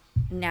mean,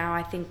 now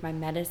I think my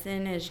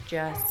medicine is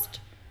just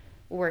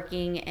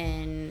working,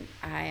 and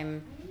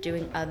I'm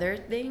doing other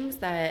things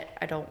that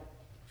I don't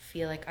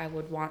feel like I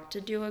would want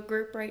to do a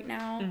group right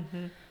now.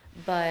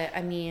 But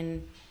I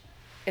mean,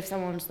 if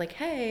someone's like,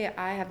 hey,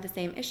 I have the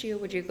same issue,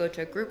 would you go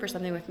to a group or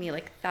something with me?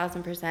 Like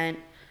 1,000%,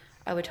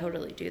 I would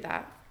totally do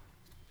that.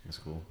 That's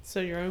cool.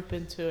 So you're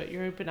open to it.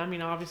 You're open. I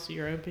mean, obviously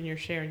you're open. You're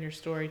sharing your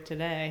story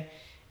today.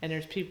 And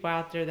there's people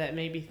out there that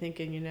may be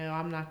thinking, you know,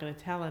 I'm not going to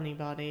tell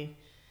anybody.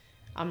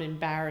 I'm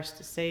embarrassed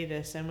to say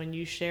this. And when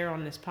you share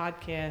on this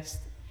podcast,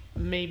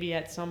 maybe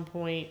at some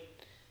point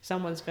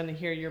someone's going to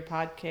hear your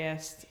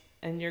podcast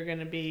and you're going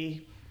to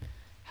be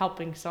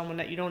helping someone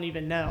that you don't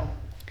even know.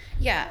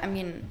 Yeah, I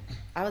mean,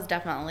 I was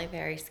definitely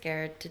very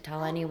scared to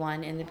tell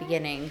anyone in the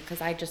beginning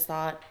because I just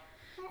thought,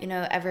 you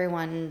know,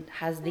 everyone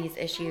has these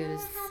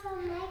issues.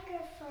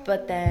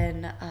 But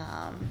then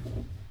I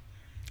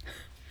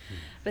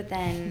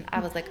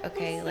was like,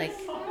 okay, like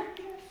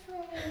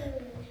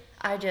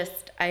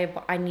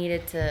I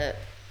needed to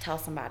tell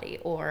somebody,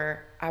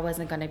 or I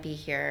wasn't going to be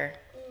here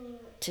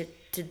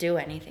to do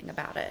anything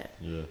about it.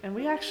 Yeah. And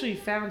we actually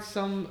found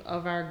some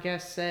of our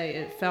guests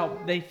say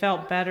they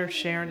felt better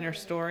sharing their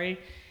story.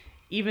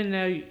 Even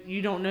though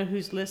you don't know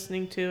who's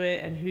listening to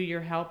it and who you're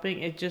helping,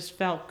 it just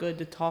felt good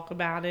to talk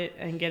about it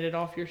and get it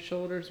off your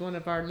shoulders. One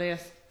of our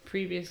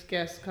previous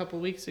guests a couple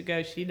weeks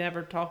ago, she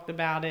never talked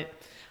about it.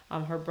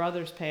 Her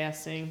brother's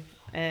passing,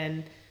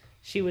 and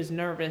she was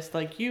nervous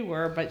like you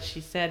were, but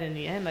she said in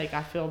the end, like,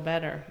 I feel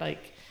better.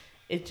 Like,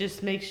 it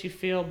just makes you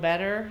feel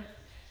better.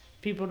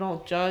 People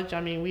don't judge.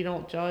 I mean, we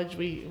don't judge.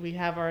 We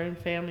have our own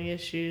family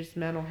issues.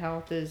 Mental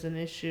health is an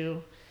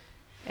issue.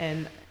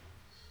 And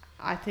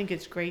I think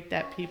it's great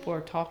that people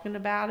are talking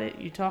about it.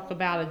 You talk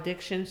about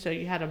addiction. So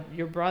you had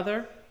your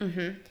brother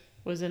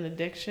was in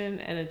addiction,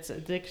 and it's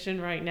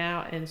addiction right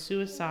now, and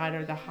suicide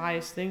are the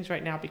highest things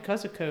right now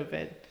because of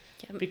COVID.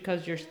 Yep.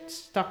 Because you're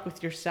stuck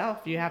with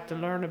yourself. You have to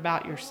learn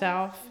about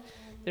yourself.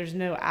 There's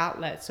no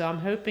outlet. So I'm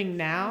hoping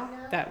now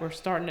that we're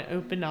starting to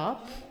open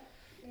up,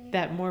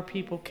 that more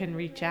people can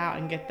reach out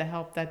and get the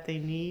help that they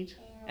need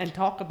and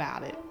talk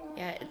about it.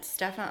 Yeah, it's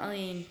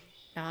definitely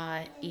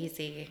not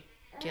easy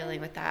dealing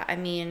with that. I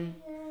mean,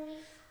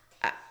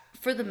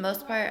 for the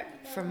most part,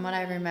 from what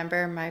I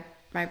remember,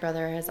 my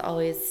brother has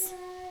always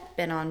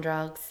been on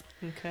drugs.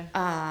 Okay.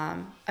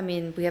 I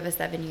mean, we have a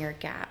 7-year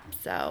gap,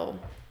 so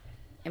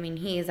I mean,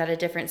 he's at a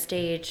different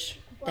stage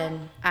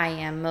than I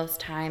am most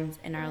times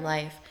in our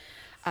life.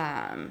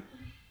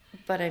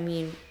 But I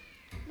mean,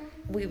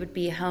 we would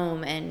be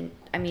home, and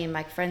I mean,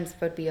 my friends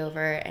would be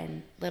over,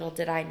 and little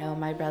did I know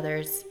my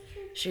brother's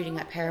shooting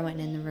up heroin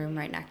in the room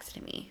right next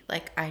to me.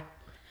 Like, I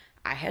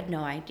had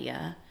no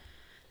idea.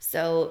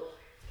 So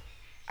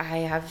I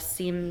have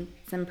seen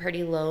some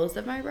pretty lows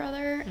of my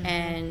brother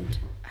and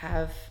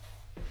have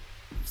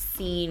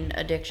seen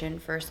addiction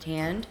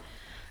firsthand.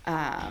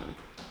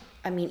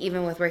 I mean,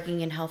 even with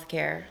working in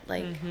healthcare,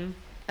 like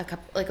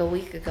a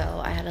week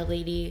ago, I had a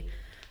lady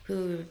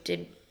who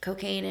did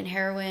cocaine and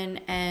heroin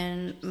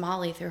and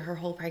Molly through her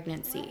whole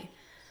pregnancy.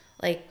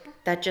 Like,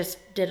 that just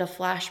did a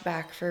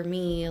flashback for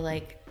me,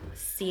 like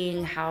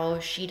seeing how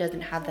she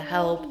doesn't have the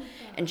help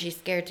and she's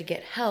scared to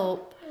get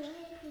help,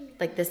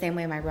 like the same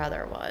way my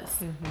brother was.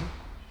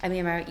 I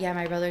mean,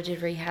 my brother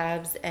did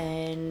rehabs,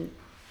 and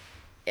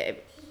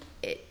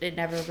it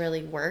never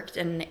really worked,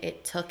 and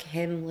it took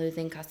him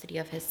losing custody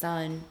of his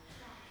son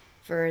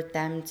for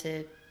them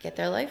to get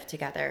their life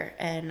together.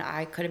 And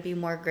I couldn't be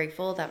more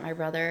grateful that my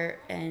brother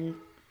and,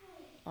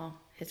 well,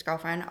 his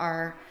girlfriend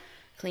are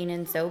clean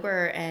and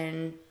sober,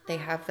 and they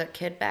have the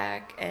kid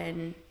back,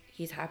 and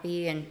he's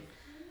happy, and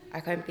I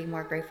couldn't be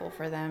more grateful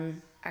for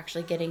them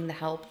actually getting the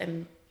help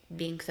and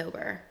being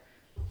sober.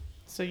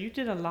 So you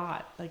did a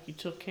lot. Like, you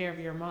took care of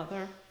your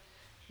mother.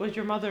 Was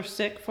your mother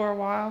sick for a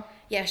while?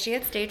 Yeah, she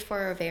had stage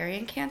 4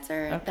 ovarian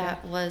cancer Okay.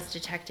 that was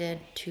detected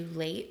too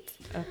late.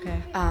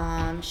 Okay.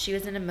 She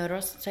was in a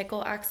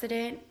motorcycle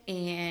accident,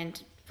 and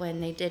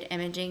when they did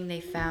imaging, they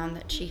found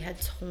that she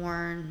had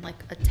torn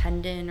like a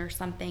tendon or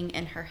something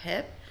in her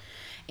hip.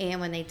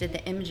 And when they did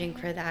the imaging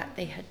for that,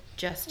 they had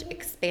just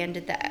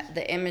expanded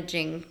the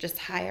imaging just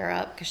higher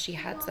up because she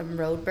had some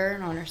road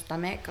burn on her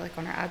stomach, like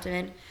on her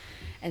abdomen.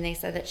 And they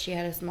said that she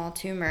had a small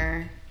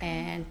tumor,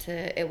 and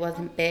it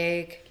wasn't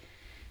big,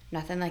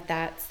 nothing like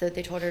that. So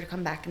they told her to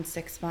come back in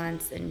 6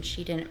 months, and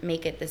she didn't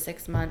make it the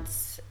 6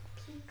 months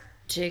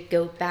to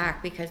go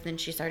back because then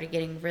she started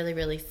getting really,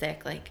 really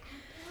sick. Like,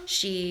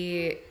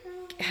 she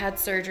had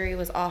surgery,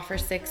 was off for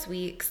 6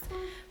 weeks,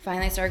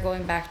 finally started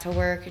going back to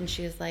work, and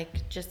she was like,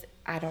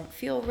 I don't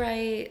feel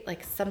right,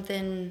 like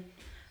something,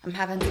 I'm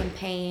having some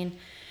pain.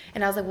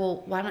 And I was like,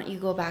 well, why don't you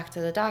go back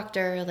to the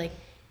doctor? Like,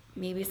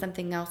 maybe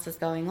something else is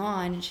going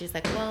on. And she's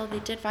like, well, they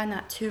did find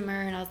that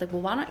tumor. And I was like,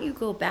 well, why don't you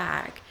go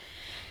back?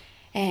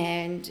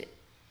 And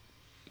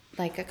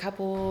like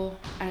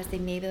I say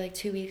maybe like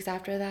 2 weeks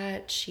after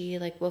that, she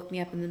like woke me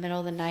up in the middle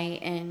of the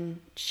night, and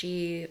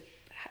she,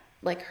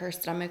 like, her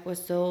stomach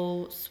was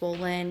so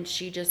swollen.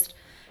 She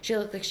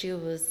looked like she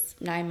was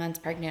 9 months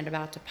pregnant,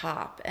 about to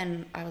pop.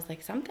 And I was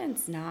like,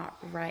 something's not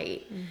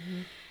right.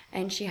 Mm-hmm.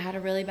 And she had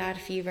a really bad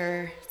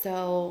fever.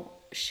 So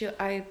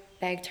I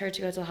begged her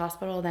to go to the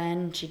hospital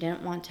then. She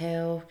didn't want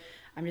to.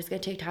 I'm just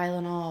going to take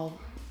Tylenol,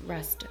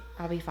 rest,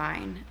 I'll be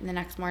fine. And the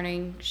next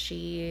morning,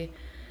 she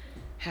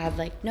had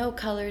like no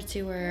color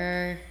to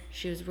her.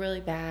 She was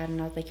really bad.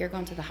 And I was like, you're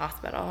going to the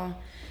hospital.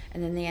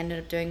 And then they ended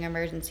up doing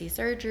emergency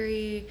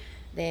surgery.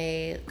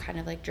 They kind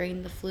of like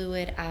drained the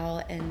fluid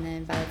out, and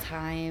then by the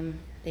time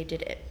they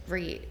did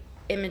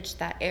re-image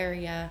that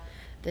area,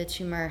 the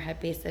tumor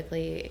had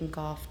basically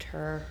engulfed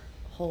her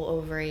whole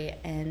ovary,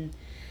 and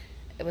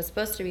it was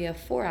supposed to be a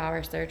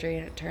 4-hour surgery,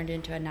 and it turned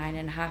into a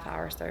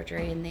 9.5-hour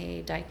surgery, and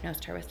they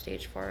diagnosed her with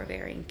stage 4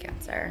 ovarian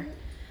cancer.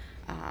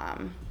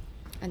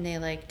 And they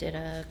like did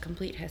a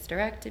complete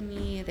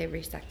hysterectomy. They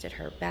resected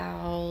her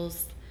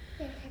bowels.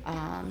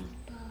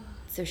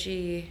 So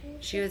she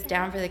was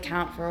down for the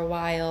count for a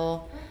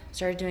while,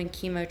 started doing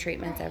chemo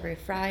treatments every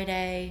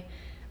Friday,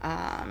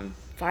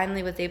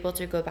 finally was able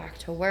to go back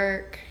to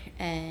work,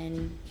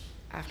 and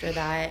after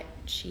that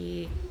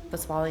she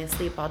was falling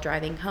asleep while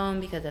driving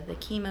home because of the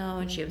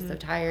chemo, and she was so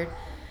tired.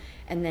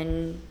 And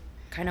then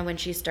kind of when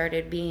she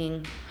started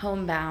being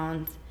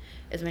homebound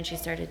is when she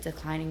started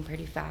declining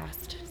pretty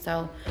fast.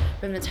 So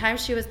from the time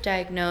she was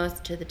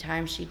diagnosed to the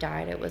time she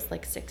died, it was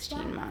like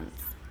 16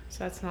 months.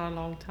 So that's not a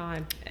long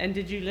time. And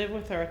did you live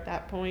with her at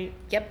that point?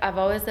 Yep, I've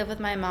always lived with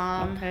my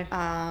mom. Okay.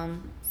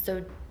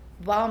 So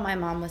while my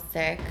mom was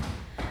sick,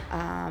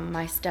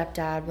 my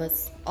stepdad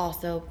was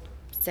also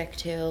sick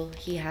too.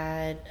 He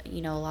had,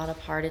 a lot of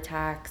heart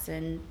attacks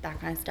and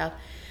that kind of stuff.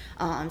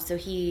 So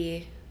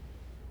he,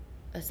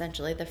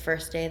 essentially the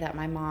first day that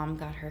my mom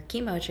got her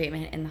chemo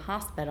treatment in the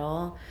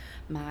hospital,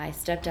 my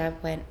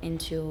stepdad went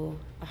into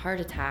a heart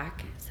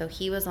attack. So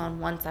he was on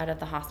one side of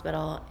the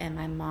hospital, and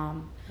my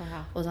mom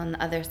was on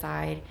the other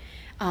side.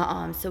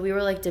 So we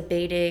were like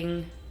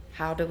debating,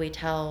 how do we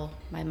tell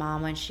my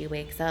mom when she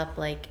wakes up,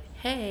 like,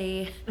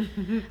 hey,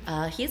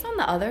 he's on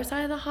the other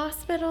side of the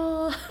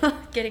hospital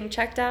getting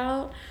checked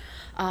out.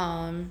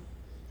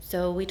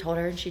 So we told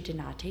her, and she did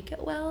not take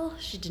it well.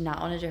 She did not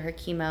want to do her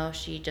chemo.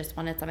 She just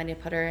wanted somebody to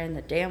put her in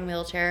the damn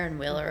wheelchair and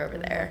wheel her over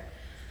there.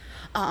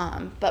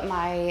 But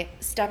my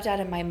stepdad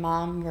and my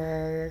mom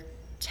were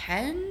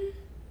 10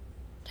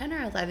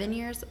 or 11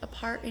 years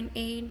apart in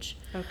age.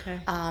 Okay.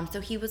 So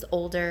he was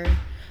older.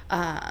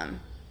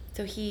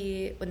 So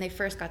when they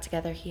first got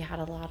together, he had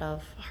a lot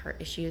of heart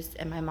issues,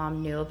 and my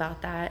mom knew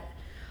about that.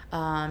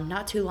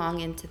 Not too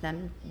long into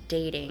them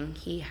dating,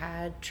 he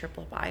had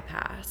triple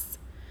bypass.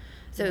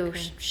 So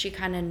Okay. she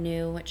kind of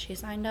knew what she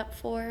signed up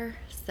for.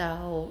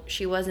 So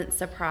she wasn't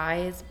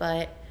surprised,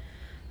 but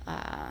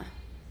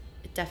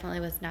it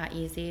definitely was not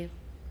easy.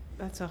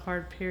 That's a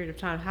hard period of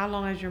time. How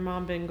long has your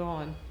mom been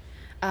gone?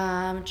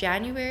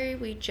 January,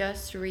 we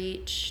just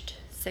reached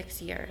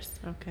 6 years.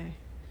 Okay.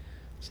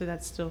 So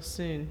that's still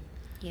soon.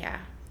 Yeah.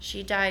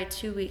 She died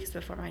 2 weeks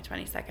before my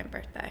 22nd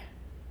birthday.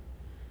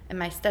 And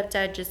my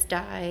stepdad just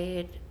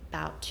died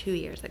about 2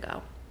 years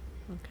ago.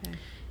 Okay.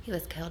 He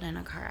was killed in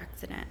a car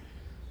accident.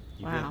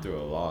 You've Wow. been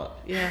through a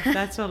lot. Yeah,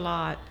 that's a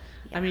lot.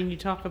 Yeah. I mean, you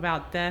talk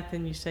about death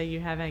and you say you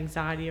have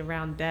anxiety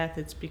around death.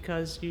 It's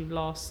because you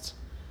lost,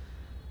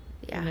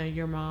 Yeah.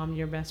 your mom,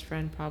 your best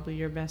friend, probably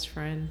your best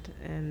friend.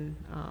 And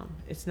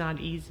it's not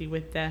easy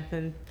with death.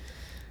 And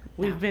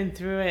we've No. been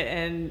through it.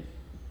 And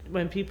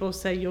when people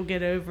say you'll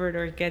get over it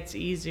or it gets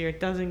easier,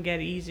 it doesn't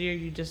get easier.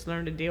 You just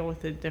learn to deal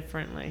with it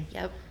differently.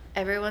 Yep.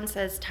 Everyone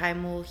says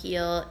time will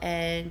heal,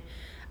 and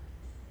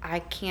I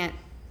can't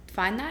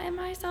find that in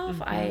myself.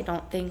 Mhm. I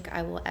don't think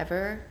I will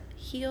ever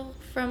heal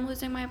from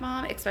losing my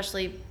mom,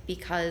 especially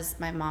because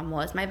my mom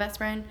was my best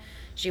friend.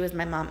 She was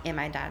my mom and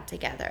my dad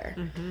together.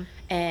 Mm-hmm.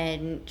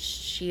 And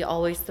she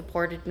always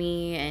supported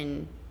me,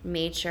 and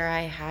made sure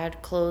I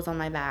had clothes on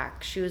my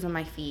back, shoes on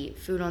my feet,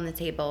 food on the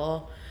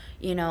table.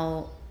 You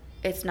know,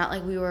 it's not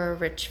like we were a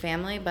rich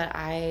family, but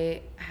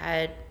I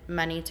had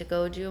money to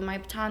go do my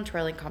baton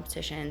twirling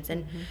competitions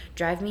and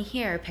drive me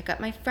here, pick up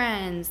my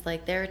friends.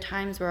 Like, there are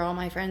times where all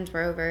my friends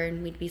were over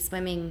and we'd be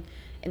swimming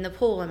in the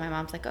pool, and my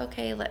mom's like,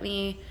 okay, let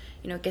me,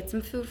 get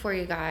some food for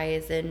you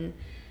guys. And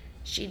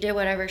she did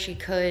whatever she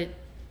could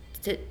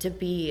to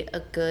be a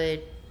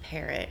good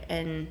parent.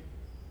 And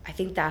I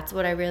think that's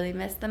what I really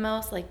miss the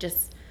most, like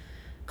just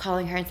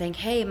calling her and saying,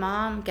 hey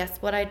mom, guess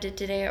what I did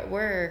today at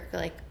work,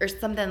 like, or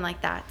something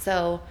like that.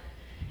 So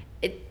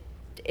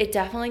it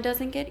definitely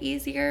doesn't get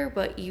easier,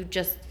 but you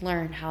just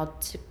learn how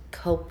to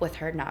cope with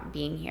her not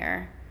being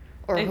here,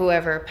 or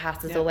whoever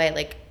passes away.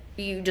 Like,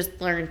 you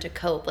just learn to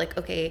cope, like,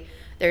 okay,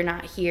 they're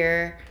not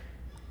here,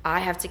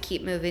 I have to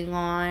keep moving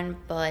on.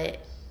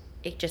 But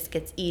it just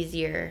gets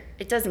easier.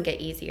 It doesn't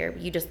get easier,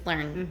 but you just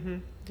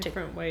learn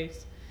different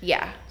ways.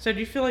 Yeah. So do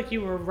you feel like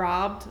you were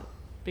robbed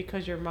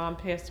because your mom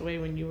passed away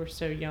when you were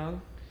so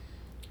young?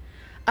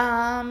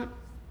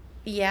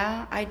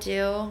 Yeah, I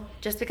do.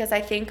 Just because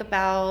I think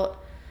about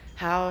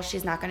how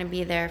she's not going to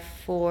be there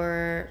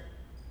for,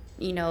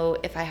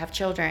 if I have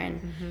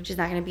children. She's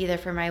not going to be there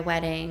for my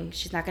wedding.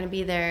 She's not going to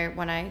be there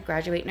when I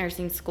graduate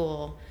nursing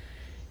school.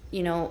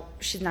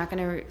 She's not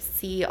going to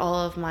see all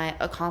of my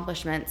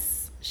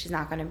accomplishments. She's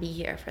not going to be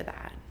here for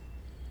that.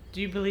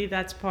 Do you believe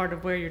that's part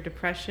of where your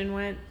depression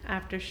went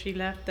after she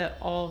left, that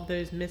all of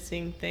those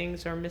missing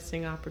things are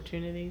missing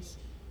opportunities?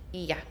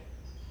 Yeah.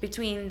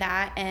 Between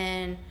that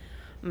and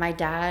my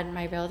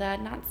real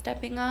dad, not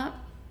stepping up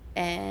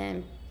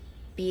and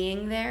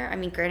being there. I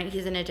mean, granted,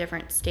 he's in a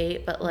different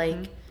state, but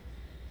like,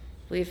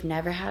 we've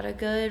never had a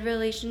good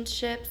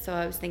relationship. So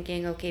I was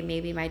thinking, okay,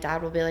 maybe my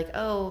dad will be like,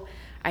 oh,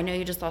 I know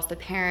you just lost a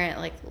parent.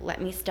 Like,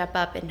 let me step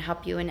up and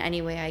help you in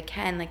any way I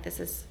can. Like, this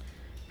is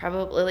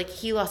probably, like,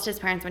 he lost his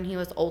parents when he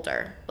was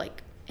older,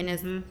 like in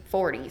his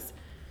 40s.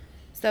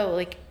 So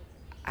like,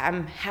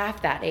 I'm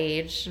half that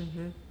age.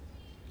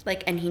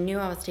 Like, and he knew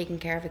I was taking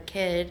care of a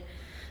kid.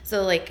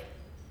 So like,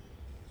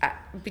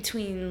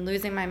 between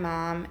losing my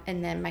mom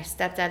and then my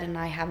stepdad and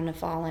I having a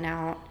falling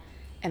out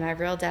and my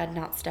real dad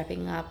not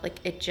stepping up, like,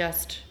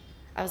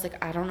 I was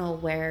like, I don't know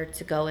where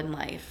to go in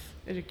life.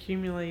 It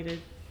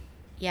accumulated.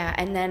 Yeah,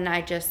 and then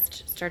I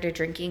just started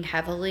drinking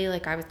heavily.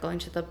 Like, I was going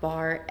to the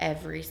bar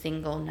every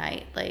single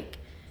night. Like,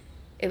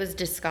 it was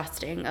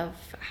disgusting of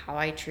how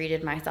I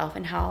treated myself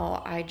and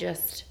how I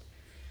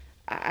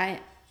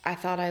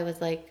thought I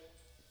was, like,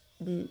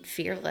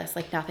 fearless.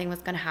 Like, nothing was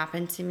going to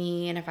happen to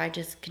me. And if I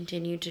just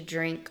continued to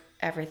drink,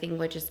 everything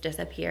would just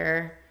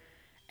disappear.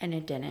 And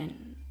it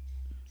didn't.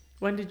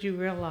 When did you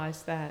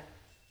realize that?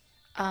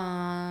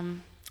 Well,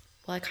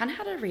 I kind of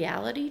had a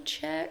reality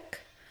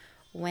check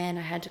when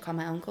I had to call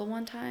my uncle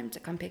one time to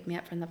come pick me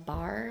up from the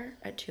bar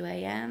at 2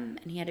 a.m.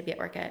 and he had to be at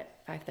work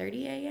at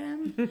 5:30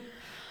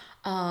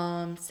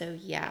 a.m. So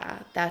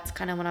yeah, that's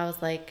kind of when I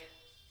was like,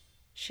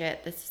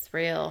 shit, this is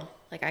real.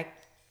 Like, I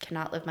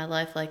cannot live my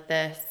life like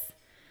this.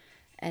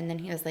 And then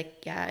he was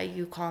like, yeah,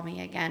 you call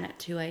me again at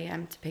 2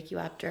 a.m. to pick you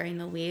up during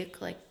the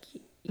week. Like,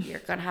 you're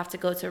going to have to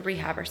go to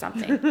rehab or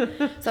something.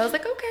 So I was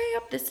like, okay,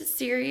 yep, this is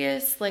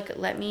serious. Like,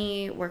 let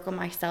me work on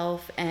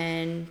myself.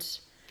 And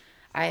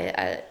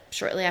I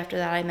shortly after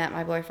that, I met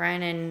my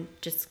boyfriend and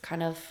just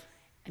kind of,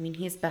 I mean,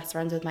 he's best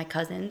friends with my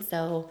cousin.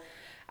 So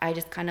I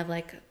just kind of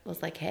like,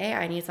 was like, hey,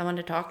 I need someone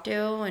to talk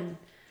to. And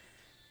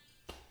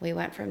we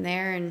went from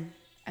there. And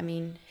I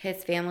mean,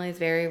 his family is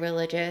very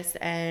religious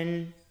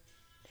and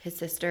his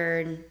sister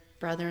and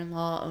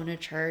brother-in-law own a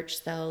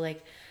church. So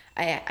like,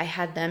 I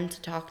had them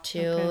to talk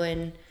to. Okay.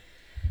 And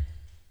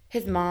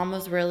his mom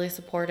was really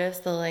supportive.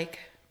 So like,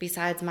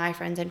 besides my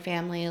friends and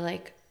family,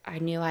 like, I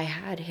knew I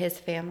had his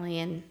family,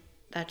 and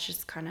that's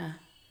just kind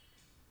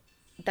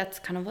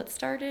of what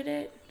started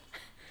it.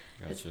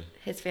 Gotcha.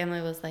 His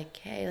family was like,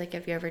 hey, like,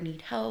 if you ever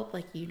need help,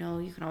 like, you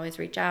can always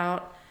reach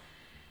out.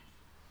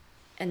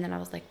 And then I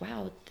was like,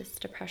 wow, this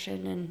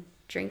depression and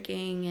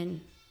drinking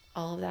and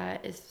all of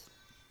that is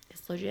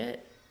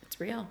legit. It's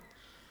real.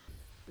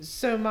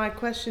 So my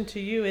question to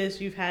you is,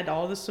 you've had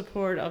all the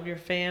support of your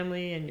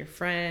family and your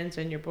friends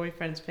and your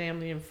boyfriend's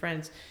family and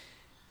friends.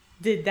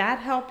 Did that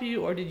help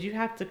you, or did you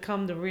have to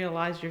come to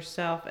realize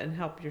yourself and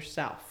help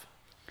yourself?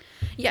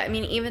 Yeah, I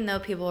mean, even though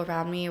people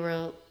around me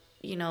were,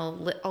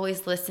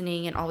 always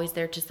listening and always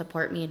there to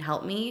support me and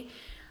help me,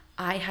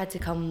 I had to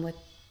come with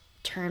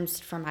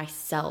terms for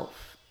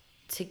myself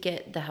to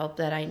get the help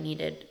that I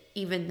needed,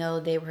 even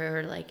though they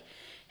were like,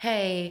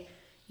 hey,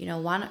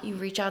 why don't you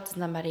reach out to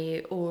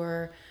somebody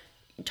or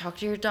talk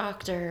to your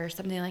doctor or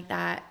something like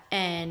that.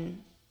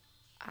 And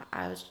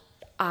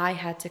I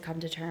had to come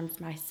to terms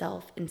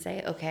myself and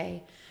say,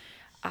 okay,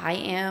 I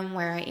am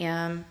where I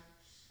am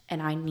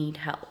and I need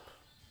help.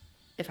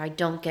 If I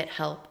don't get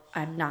help,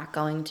 I'm not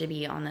going to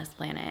be on this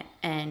planet,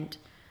 and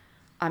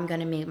I'm going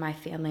to make my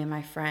family and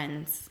my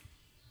friends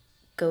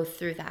go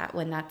through that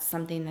when that's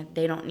something that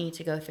they don't need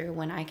to go through,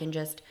 when I can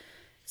just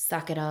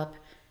suck it up,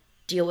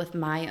 deal with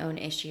my own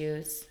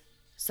issues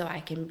so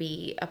I can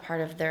be a part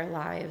of their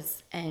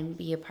lives and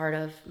be a part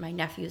of my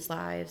nephew's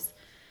lives.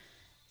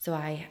 So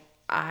I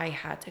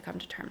had to come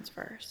to terms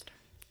first.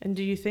 And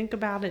do you think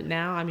about it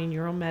now? I mean,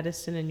 you're on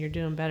medicine and you're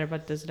doing better,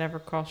 but does it ever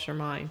cross your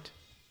mind?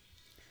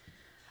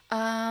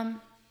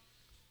 Not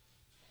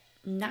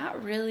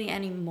really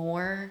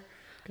anymore.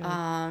 Good.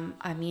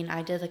 I mean,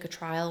 I did like a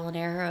trial and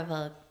error of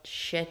a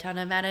shit ton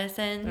of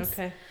medicines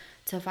Okay.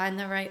 to find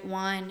the right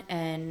one.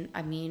 And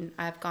I mean,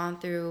 I've gone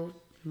through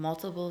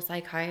multiple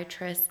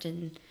psychiatrists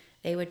and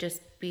they would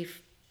just be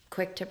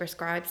quick to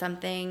prescribe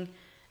something.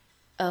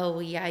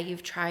 Oh, yeah,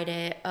 you've tried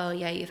it. Oh,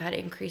 yeah, you've had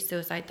increased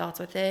suicide thoughts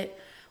with it.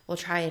 We'll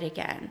try it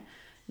again.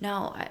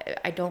 No,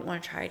 I don't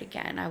want to try it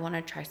again. I want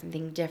to try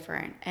something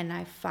different. And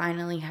I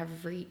finally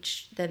have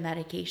reached the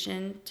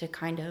medication to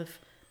kind of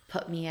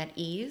put me at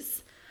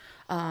ease.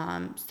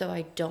 So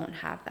I don't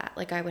have that.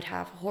 Like, I would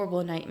have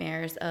horrible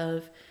nightmares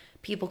of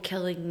people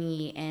killing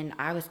me and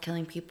I was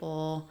killing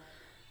people.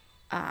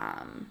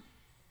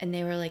 And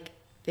they were like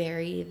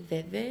very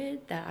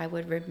vivid that I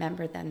would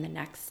remember them the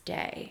next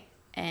day.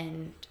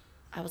 And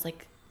I was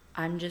like,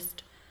 I'm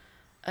just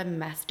a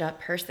messed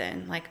up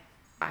person. Like,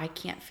 I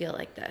can't feel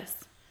like this.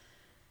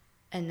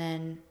 And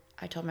then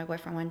I told my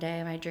boyfriend one day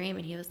in my dream,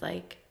 and he was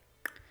like,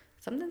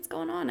 something's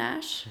going on,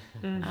 Ash.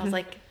 I was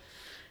like,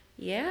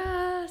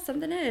 yeah,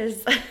 something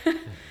is.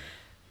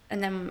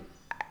 And then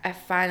I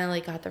finally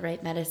got the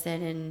right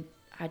medicine, and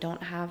I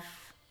don't have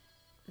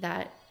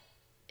that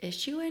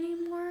issue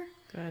anymore.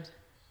 Good.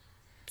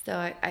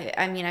 So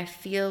I mean, I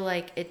feel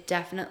like it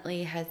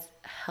definitely has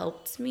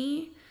helped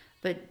me,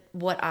 but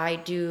what I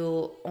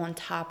do on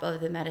top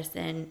of the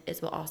medicine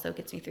is what also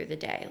gets me through the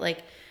day.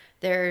 Like,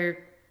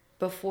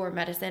 before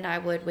medicine, I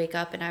would wake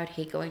up and I would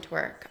hate going to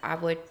work. I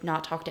would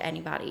not talk to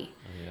anybody.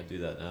 I mean, I do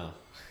that now.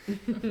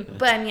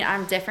 But I mean,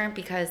 I'm different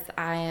because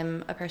I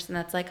am a person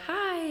that's like,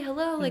 hi,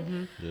 hello. Like,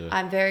 Yeah.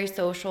 I'm very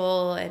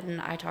social and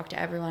I talk to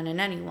everyone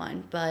and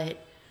anyone, but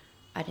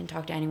I didn't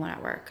talk to anyone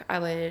at work. I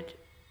would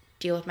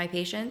deal with my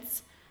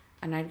patients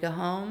and I'd go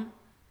home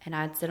and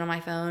I'd sit on my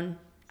phone.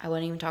 I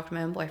wouldn't even talk to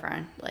my own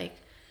boyfriend. Like,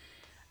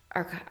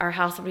 our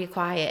house would be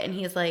quiet and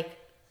he's like,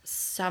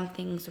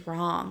 something's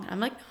wrong. I'm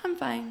like, no, I'm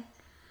fine.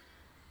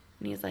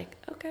 And he's like,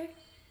 okay.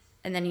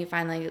 And then he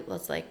finally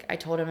was like, I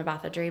told him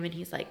about the dream and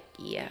he's like,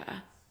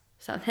 yeah,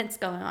 something's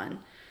going on.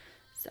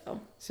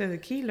 So the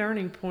key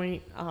learning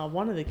point,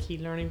 one of the key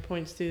learning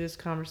points through this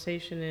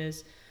conversation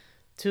is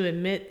to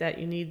admit that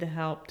you need the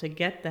help, to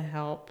get the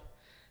help.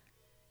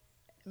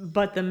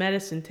 But the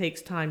medicine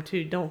takes time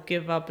too. Don't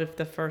give up if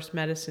the first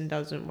medicine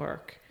doesn't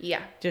work.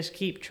 Yeah. Just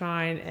keep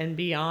trying and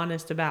be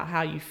honest about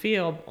how you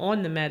feel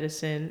on the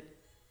medicine.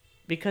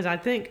 Because I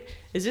think,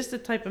 is this the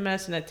type of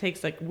medicine that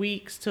takes like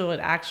weeks till it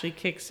actually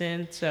kicks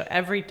in? So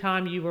every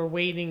time you were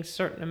waiting a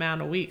certain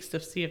amount of weeks to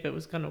see if it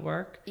was going to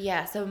work?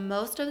 Yeah, so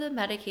most of the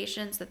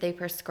medications that they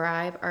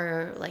prescribe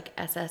are like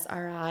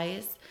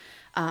SSRIs,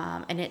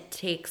 and it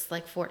takes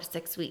like 4 to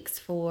 6 weeks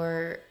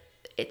for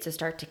it to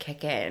start to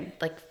kick in,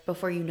 like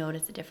before you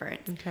notice a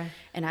difference. Okay.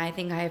 And I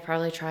think I have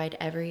probably tried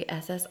every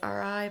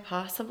SSRI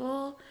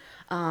possible.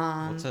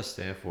 What's that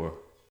stand for?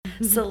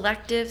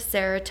 Selective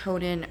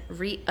serotonin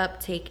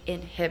reuptake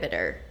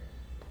inhibitor.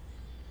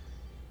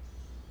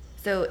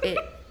 So it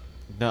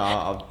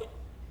No,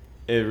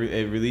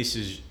 it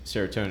releases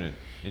serotonin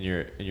in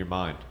your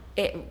mind.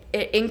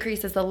 it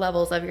increases the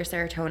levels of your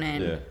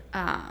serotonin.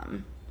 Yeah.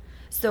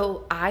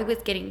 So I was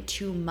getting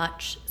too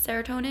much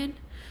serotonin.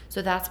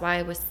 So that's why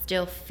I was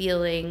still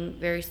feeling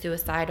very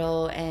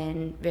suicidal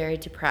and very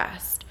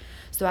depressed.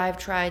 So I've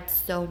tried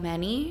so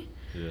many.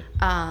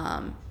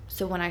 Yeah.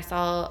 So when I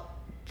saw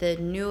the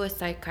newest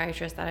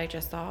psychiatrist that I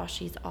just saw,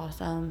 she's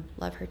awesome.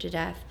 Love her to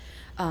death.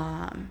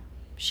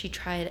 She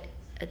tried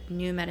a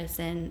new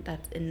medicine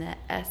that's in the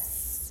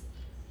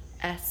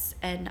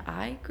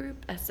SSNI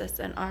group,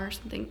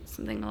 SSNR,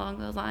 something along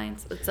those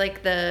lines. It's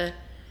like the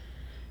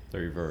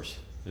reverse.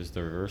 Is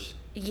the reverse?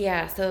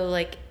 Yeah, so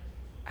like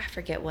I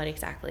forget what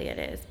exactly it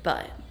is,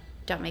 but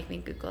don't make me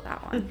Google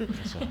that one.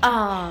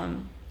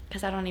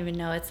 Because I don't even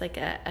know. It's like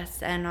a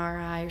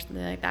SNRI or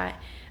something like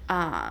that.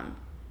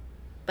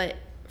 But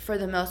for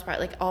the most part,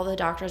 like all the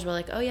doctors were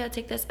like, oh yeah,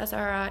 take this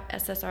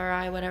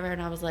SSRI, whatever.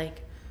 And I was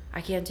like,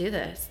 I can't do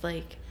this.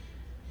 Like,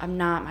 I'm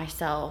not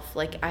myself.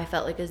 Like, I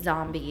felt like a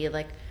zombie.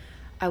 Like,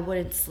 I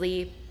wouldn't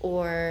sleep,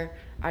 or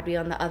I'd be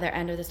on the other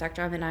end of the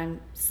spectrum and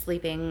I'm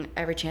sleeping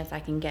every chance I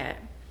can get.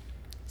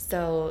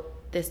 So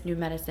this new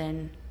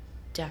medicine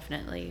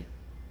definitely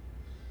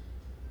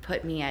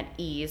put me at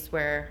ease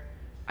where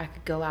I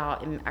could go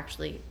out and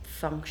actually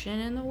function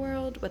in the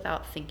world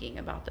without thinking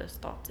about those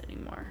thoughts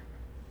anymore.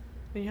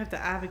 You have to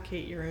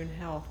advocate your own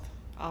health,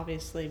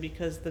 obviously,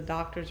 because the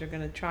doctors are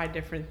going to try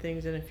different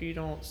things, and if you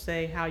don't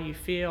say how you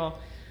feel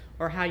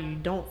or how you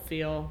don't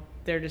feel,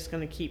 they're just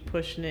going to keep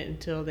pushing it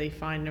until they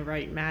find the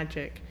right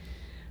magic.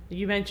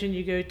 You mentioned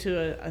you go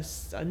to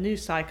a new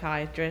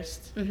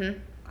psychiatrist. Mm-hmm.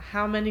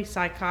 How many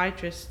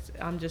psychiatrists,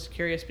 I'm just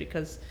curious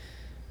because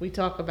we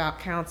talk about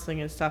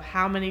counseling and stuff,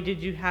 how many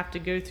did you have to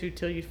go through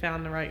till you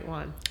found the right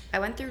one? I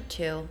went through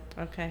 2,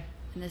 Okay.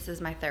 and this is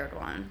my 3rd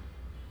one.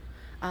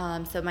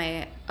 So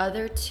my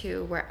other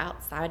two were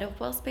outside of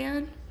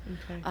WellSpan.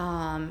 Okay.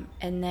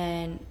 And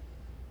then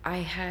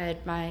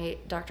my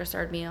doctor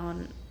started me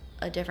on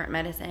a different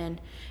medicine,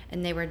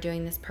 and they were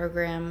doing this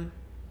program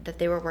that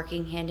they were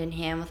working hand in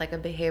hand with like a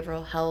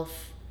behavioral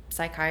health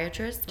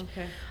psychiatrist.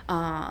 Okay.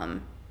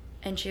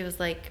 And she was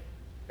like,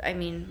 I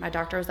mean, my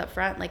doctor was up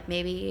front, like,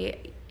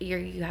 maybe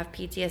you have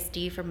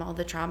PTSD from all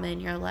the trauma in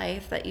your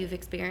life that you've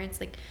experienced.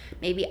 Like,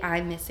 maybe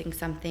I'm missing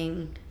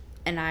something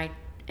and I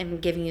am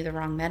giving you the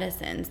wrong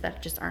medicines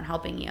that just aren't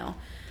helping you.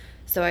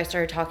 So I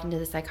started talking to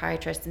the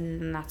psychiatrist,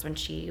 and then that's when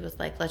she was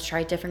like, let's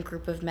try a different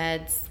group of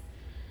meds.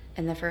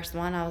 And the first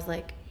one, I was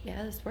like,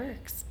 yeah, this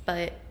works.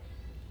 But,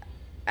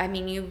 I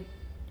mean,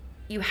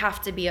 you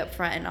have to be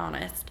upfront and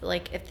honest.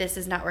 Like, if this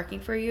is not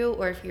working for you,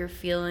 or if you're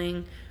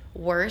feeling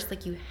worse,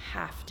 like, you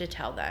have to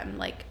tell them.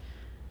 Like,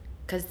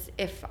 because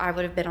if I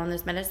would have been on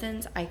those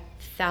medicines, I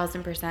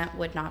 1,000%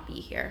 would not be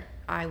here.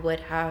 I would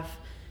have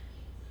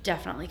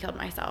definitely killed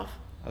myself.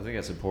 I think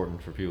that's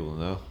important for people to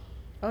know.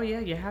 Oh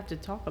yeah, you have to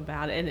talk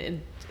about it,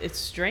 and it's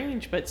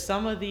strange, but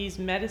some of these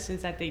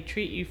medicines that they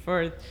treat you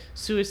for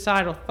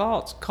suicidal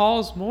thoughts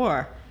cause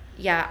more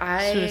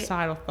Yeah,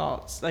 suicidal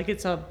thoughts. Like,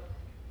 it's a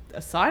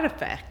side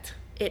effect.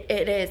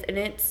 It is,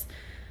 and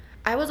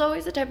I was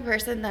always the type of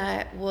person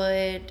that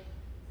would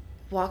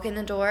walk in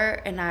the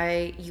door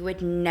and you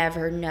would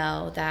never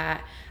know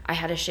that I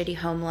had a shitty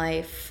home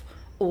life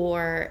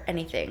or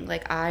anything.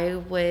 Like, I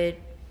would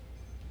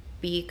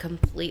be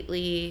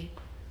completely,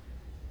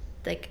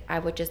 like, I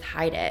would just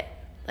hide it.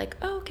 Like,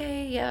 oh,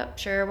 okay, yep,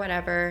 sure,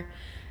 whatever.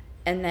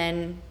 And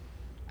then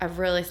I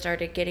really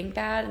started getting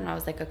bad, and I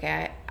was like,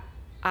 okay,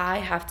 I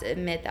have to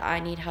admit that I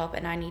need help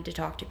and I need to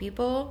talk to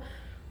people,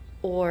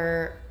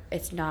 or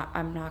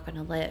I'm not going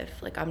to live.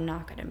 Like, I'm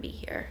not going to be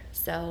here.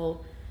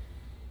 So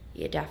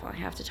you definitely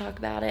have to talk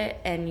about it,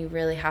 and you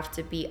really have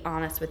to be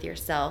honest with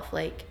yourself.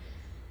 Like,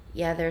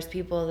 yeah, there's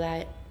people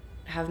that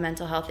have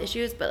mental health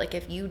issues, but like,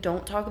 if you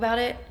don't talk about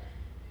it,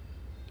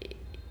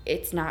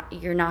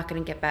 you're not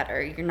going to get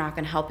better. You're not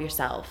going to help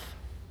yourself.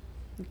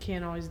 You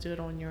can't always do it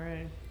on your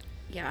own.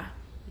 Yeah.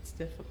 It's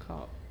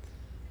difficult.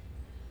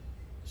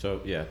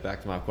 So, yeah,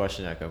 back to my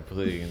question I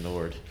completely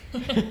ignored.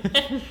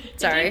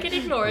 Sorry. You didn't get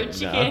ignored. No,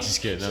 She I'm can't.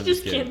 just kidding, I'm She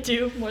just just can't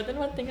do more than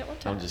one thing at one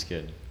time. I'm just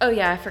kidding. Oh,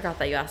 yeah, I forgot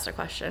that you asked a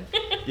question.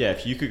 Yeah,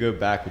 if you could go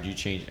back, would you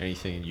change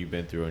anything you've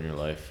been through in your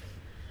life?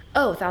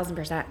 Oh,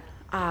 1,000%.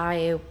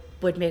 I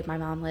would make my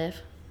mom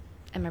live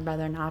and my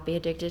brother not be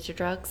addicted to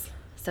drugs,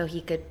 so he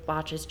could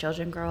watch his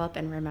children grow up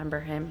and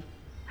remember him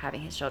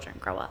having his children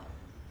grow up.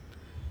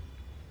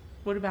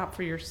 What about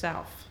for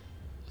yourself?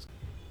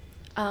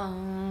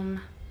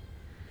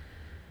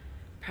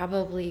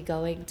 Probably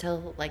going to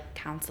like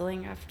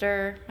counseling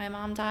after my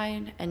mom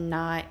died, and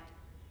not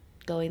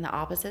going the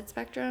opposite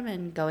spectrum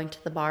and going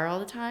to the bar all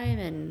the time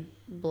and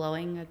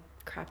blowing a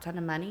crap ton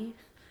of money.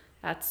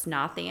 That's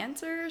not the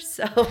answer.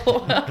 So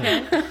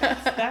Okay,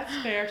 that's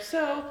fair.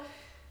 So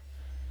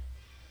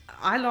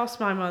I lost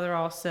my mother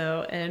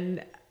also,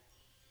 and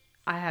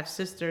I have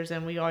sisters,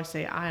 and we always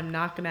say, I'm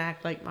not going to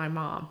act like my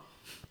mom.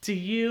 Do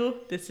you?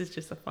 This is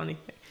just a funny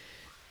thing.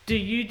 Do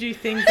you do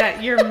things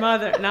that your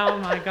mother? No,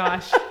 my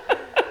gosh.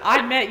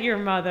 I met your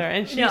mother,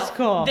 and she's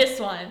cool. This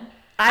one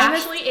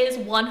actually is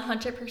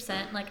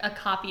 100% like a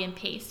copy and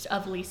paste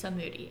of Lisa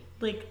Moody.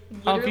 Like,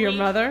 literally, Of your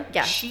mother?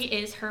 Yeah. She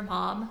is her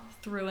mom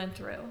through and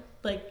through.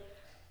 Like,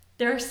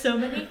 there are so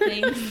many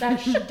things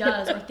that she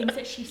does, or things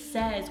that she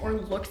says, or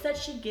looks that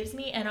she gives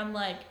me, and I'm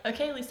like,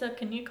 okay, Lisa,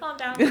 can you calm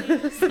down,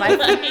 please?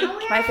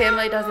 my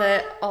family does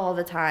it all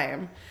the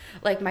time.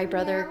 Like, my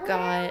brother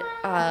got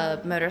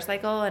a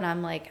motorcycle, and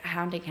I'm like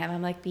hounding him.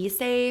 I'm like, be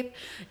safe,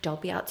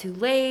 don't be out too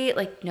late,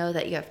 like, know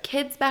that you have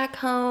kids back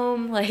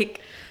home. Like,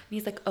 and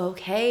he's like,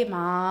 okay,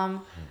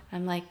 Mom.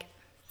 I'm like,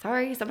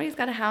 sorry, somebody's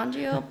got to hound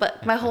you.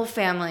 But my whole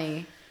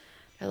family,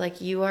 they're like,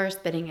 you are a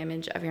spitting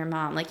image of your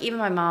mom. Like, even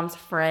my mom's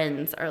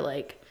friends are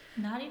like,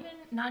 not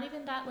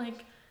even that,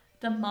 like,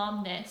 the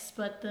momness,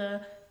 but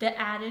the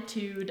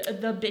attitude,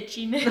 the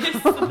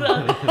bitchiness,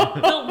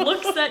 the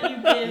looks that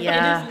you give.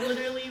 Yeah. It is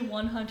literally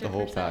 100% The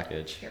whole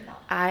package. your mom.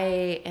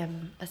 I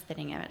am a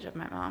spitting image of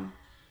my mom.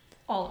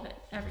 All of it,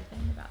 everything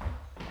about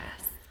it.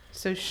 Yes.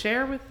 So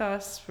share with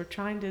us, we're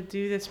trying to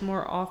do this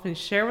more often,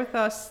 share with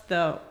us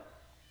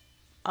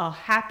a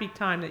happy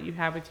time that you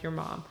had with your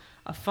mom.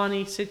 A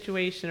funny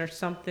situation or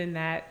something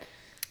that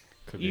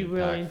Could be you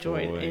really impactful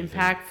enjoyed, or anything.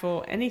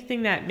 impactful,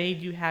 anything that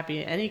made you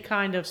happy, any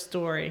kind of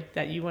story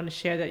that you want to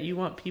share that you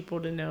want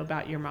people to know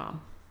about your mom.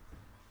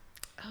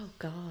 Oh,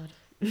 God.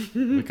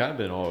 We've kind of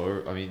been all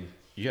over. I mean,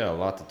 you got a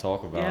lot to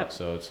talk about, Yep.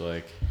 so it's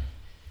like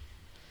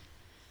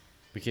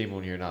we came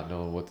on here not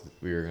knowing what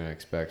we were going to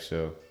expect,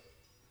 so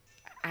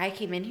I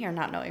came in here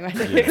not knowing what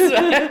to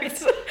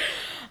expect.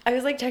 I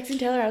was like texting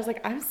Taylor. I was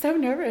like, I'm so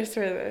nervous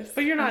for this.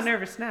 But you're not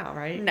nervous now,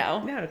 right?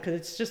 No. No, because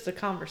it's just a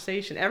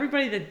conversation.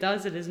 Everybody that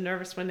does it is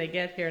nervous when they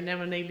get here, and then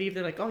when they leave,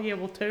 they're like, oh, yeah,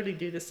 we'll totally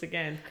do this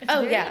again. It's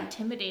Oh, very yeah.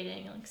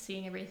 intimidating, like,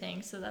 seeing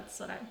everything. So that's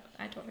what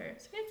I told her.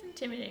 It's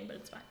intimidating, but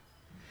it's fine.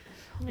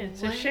 Yeah,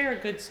 so What? share a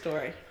good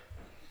story.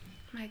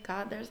 My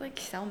God, there's like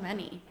so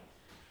many.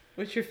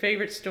 What's your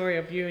favorite story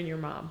of you and your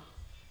mom?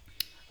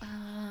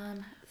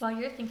 While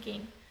you're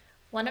thinking,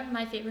 one of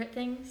my favorite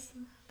things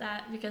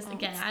because I'm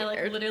again, I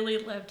scared. literally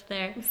lived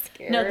there. I'm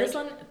scared. No, this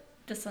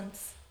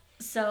one's,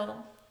 so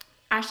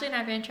Ashley and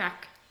I ran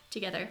track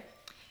together,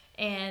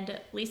 and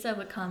Lisa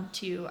would come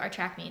to our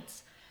track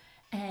meets.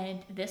 And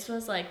this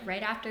was like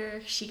right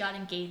after she got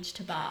engaged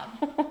to Bob.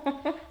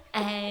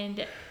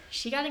 And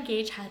she got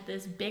engaged, had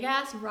this big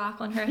ass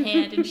rock on her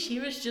hand, and she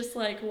was just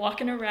like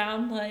walking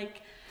around,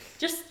 like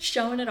just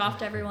showing it off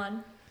to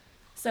everyone.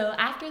 So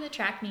after the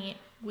track meet,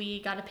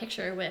 we got a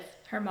picture with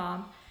her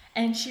mom,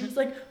 and she was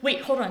like,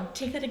 "Wait, hold on,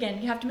 take that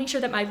again. You have to make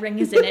sure that my ring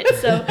is in it."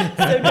 So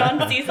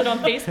John sees it on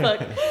Facebook,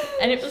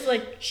 and it was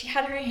like she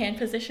had her hand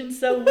positioned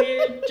so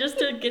weird just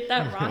to get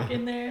that rock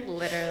in there.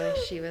 Literally,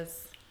 she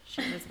was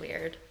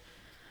weird.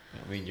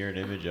 I mean, you're an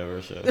image of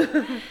her, so.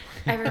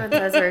 Everyone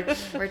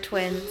says we're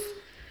twins.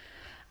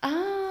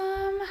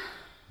 I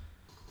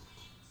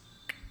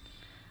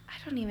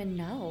don't even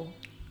know.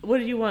 What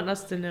do you want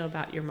us to know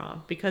about your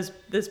mom? Because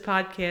this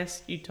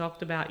podcast, you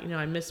talked about,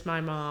 I miss my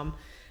mom.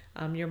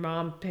 Your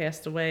mom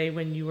passed away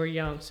when you were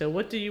young. So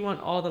what do you want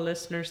all the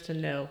listeners to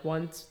know?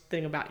 One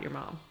thing about your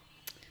mom.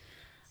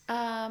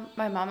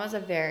 My mom was a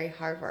very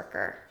hard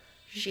worker.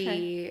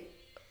 She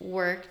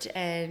worked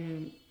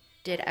and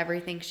did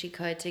everything she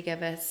could to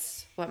give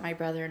us what my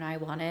brother and I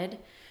wanted,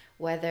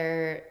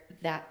 whether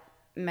that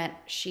meant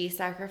she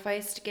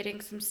sacrificed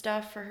getting some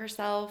stuff for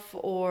herself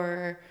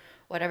or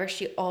whatever.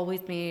 She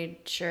always made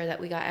sure that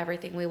we got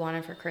everything we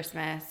wanted for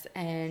Christmas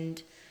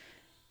and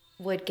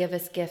would give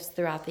us gifts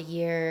throughout the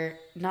year.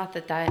 Not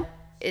that that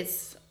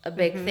is a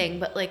big thing,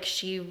 but like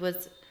she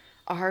was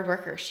a hard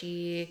worker.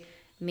 She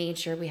made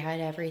sure we had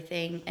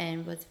everything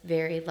and was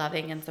very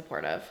loving and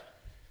supportive.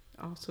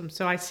 Awesome.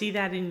 So I see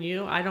that in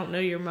you. I don't know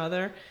your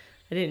mother.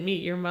 I didn't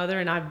meet your mother,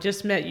 and I've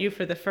just met you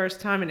for the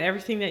first time, and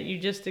everything that you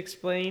just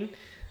explained,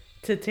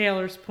 to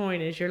Taylor's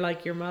point, is you're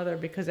like your mother,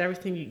 because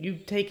everything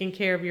you've taken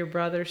care of your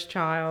brother's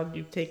child,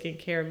 you've taken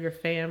care of your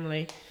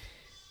family,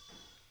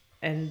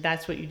 and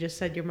that's what you just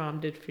said your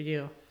mom did for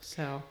you.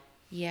 So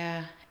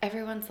Yeah,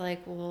 everyone's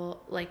like,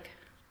 well, like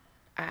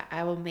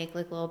I will make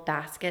like little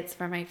baskets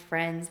for my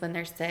friends when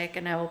they're sick,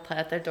 and I will put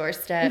at their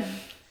doorstep.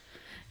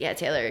 Yeah,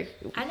 Taylor,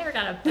 I never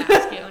got a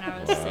basket when I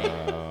was sick.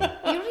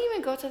 you don't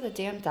even go to the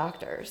damn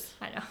doctors.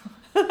 I know.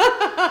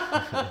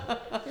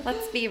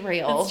 Let's be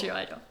real. That's true,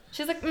 I don't.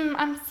 She's like,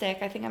 I'm sick.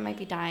 I think I might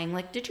be dying.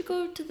 Like, did you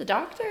go to the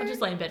doctor? I'll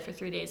just lay in bed for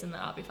 3 days and then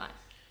I'll be fine.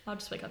 I'll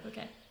just wake up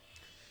okay.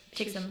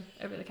 Take some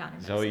over-the-counter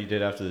Is that what you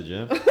did after the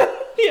gym?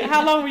 yeah,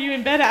 how long were you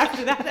in bed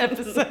after that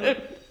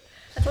episode?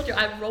 I told you,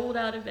 I rolled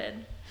out of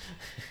bed.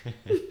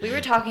 We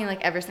were talking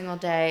like every single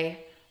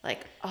day.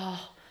 Like,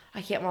 oh,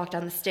 I can't walk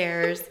down the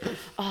stairs.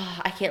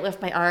 Oh, I can't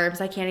lift my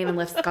arms. I can't even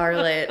lift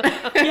Scarlett.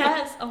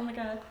 Yes, oh my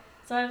god.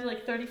 So I have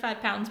like 35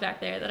 pounds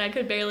back there that I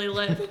could barely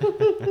lift.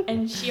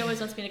 And she always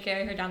wants me to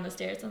carry her down the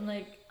stairs. I'm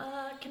like,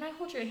 can I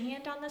hold your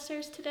hand down the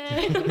stairs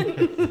today?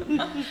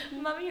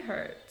 Mommy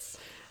hurts.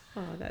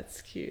 Oh,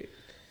 that's cute.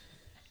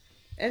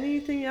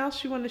 Anything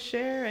else you want to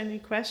share? Any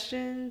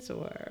questions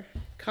or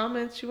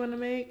comments you want to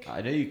make?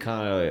 I know you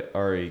kind of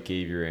already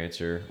gave your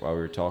answer while we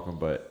were talking,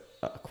 but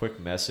a quick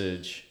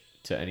message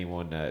to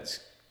anyone that's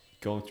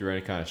going through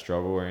any kind of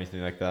struggle or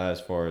anything like that, as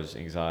far as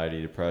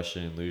anxiety,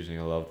 depression, losing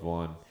a loved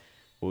one.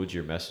 What would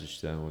your message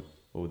to them?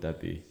 What would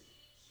that be?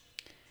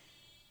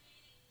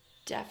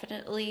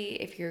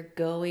 Definitely, if you're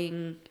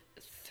going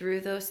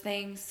through those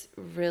things,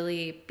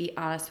 really be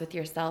honest with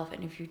yourself.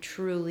 And if you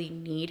truly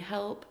need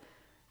help,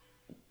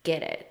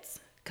 get it.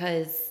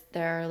 Because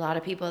there are a lot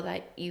of people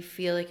that you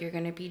feel like you're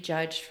going to be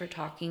judged for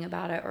talking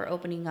about it or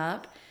opening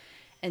up.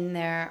 And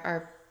there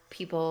are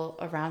people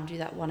around you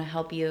that want to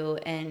help you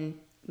and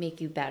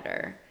make you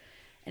better.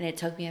 And it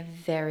took me a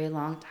very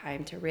long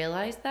time to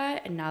realize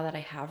that. And now that I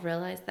have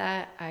realized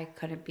that, I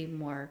couldn't be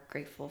more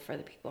grateful for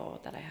the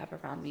people that I have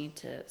around me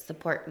to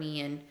support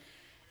me and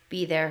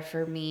be there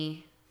for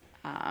me.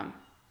 I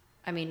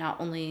mean,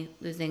 not only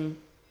losing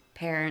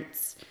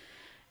parents,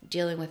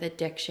 dealing with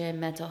addiction,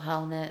 mental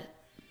health.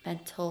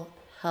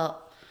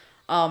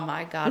 Oh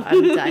my God,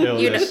 I'm done.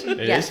 Illness. It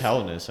is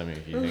hellness. I mean,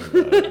 if you think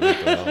about it.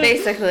 Mental health.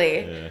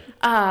 Basically.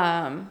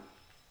 Yeah.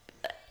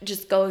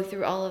 Just going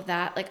through all of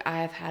that, like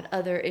I've had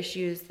other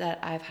issues that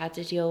I've had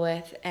to deal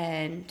with,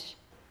 and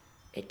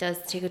it does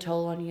take a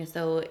toll on you.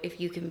 So if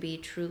you can be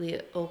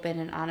truly open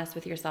and honest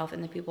with yourself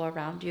and the people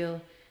around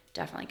you,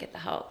 definitely get the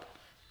help.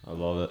 I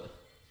love it.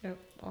 Yep,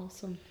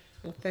 awesome.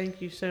 Well,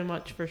 thank you so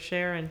much for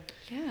sharing.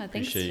 Yeah,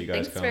 thanks. Appreciate you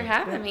guys Thanks for coming.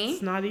 having me.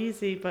 It's not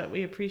easy, but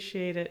we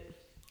appreciate it.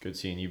 Good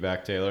seeing you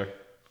back, Taylor.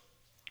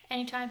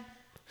 Anytime.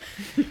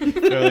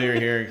 Earlier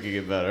here, it could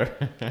get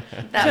better.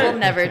 That will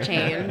never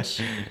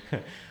change.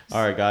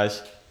 All right,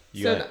 guys.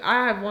 I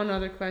have one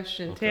other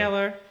question. Okay.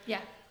 Taylor,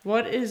 Yeah.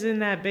 what is in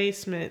that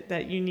basement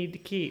that you need to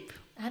keep?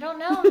 I don't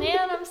know,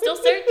 man. I'm still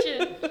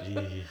searching.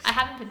 Jeez. I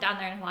haven't been down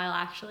there in a while,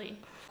 actually.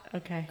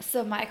 Okay.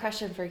 So my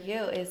question for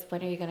you is,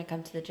 when are you going to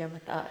come to the gym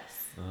with us?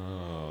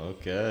 Oh,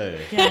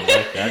 okay. Yeah. I like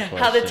that question.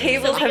 How the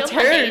tables So we have go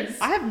turned.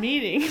 Mondays. I have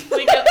meetings.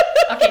 We go,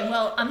 okay,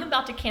 well, I'm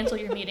about to cancel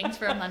your meetings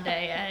for a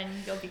Monday, and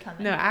you'll be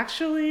coming. No,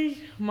 actually,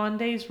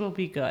 Mondays will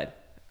be good.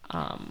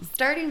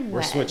 Starting when?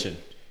 We're switching.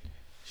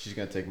 She's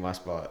gonna take my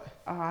spot.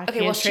 I Okay,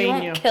 can't well, she train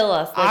won't you. kill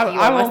us like I you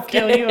I almost won't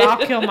kill did. you.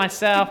 I'll kill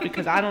myself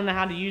because I don't know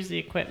how to use the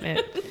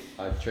equipment.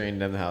 I've trained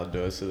them how to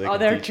do it, so they Oh, can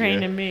they're teach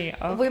training you. me.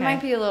 Okay. We might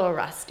be a little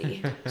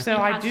rusty. So It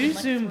I has do been,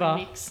 like, 3 Zumba.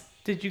 weeks.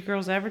 Did you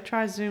girls ever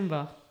try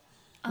Zumba?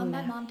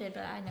 My mom did,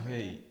 but I never did.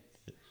 Hey,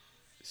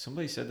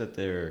 somebody said that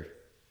they're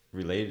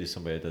related to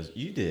somebody that does.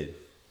 You did. You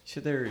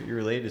said you're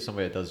related to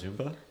somebody that does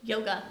Zumba.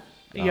 Yoga.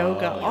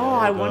 Yoga. Oh, Oh,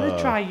 I want to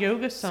yoga. try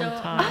yoga So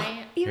sometime.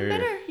 my Even Here-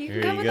 better. You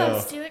here can come you with go. us.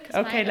 let's do it.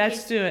 'Cause Okay,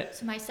 let's do it.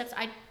 So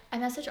I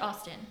messaged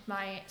Austin.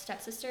 My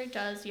stepsister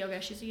does yoga.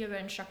 She's a yoga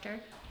instructor,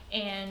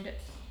 and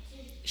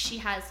she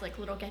has like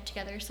little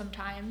get-togethers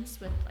sometimes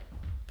with like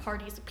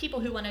parties,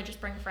 people who want to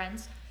just bring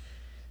friends.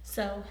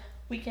 So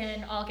we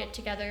can all get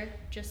together,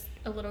 just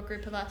a little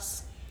group of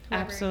us.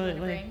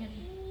 Absolutely.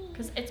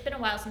 Because it's been a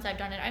while since I've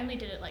done it. I only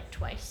did it like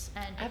twice,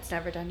 and I've it's,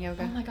 never done oh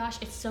yoga. my gosh,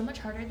 it's so much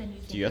harder than you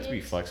think. Do you have it to be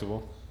is.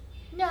 flexible?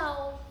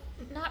 No,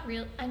 not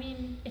real. I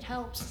mean, it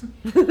helps,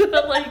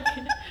 but like,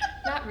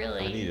 not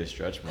really. I need to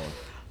stretch more.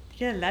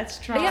 Yeah, let's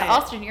try But yeah, it.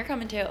 Austin, you're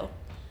coming too.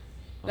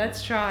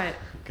 Let's try it.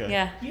 Okay.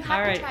 Yeah. You have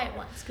All to right. try it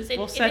once because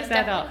We'll it set is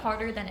that definitely up.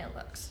 harder than it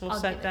looks. We'll I'll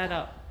set give it that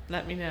up.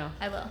 Let me know.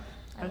 I will.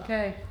 I will.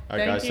 Okay. All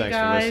right, guys. Thank you Thanks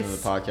guys. for listening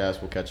to the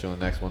podcast. We'll catch you on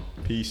the next one.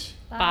 Peace.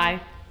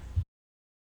 Bye.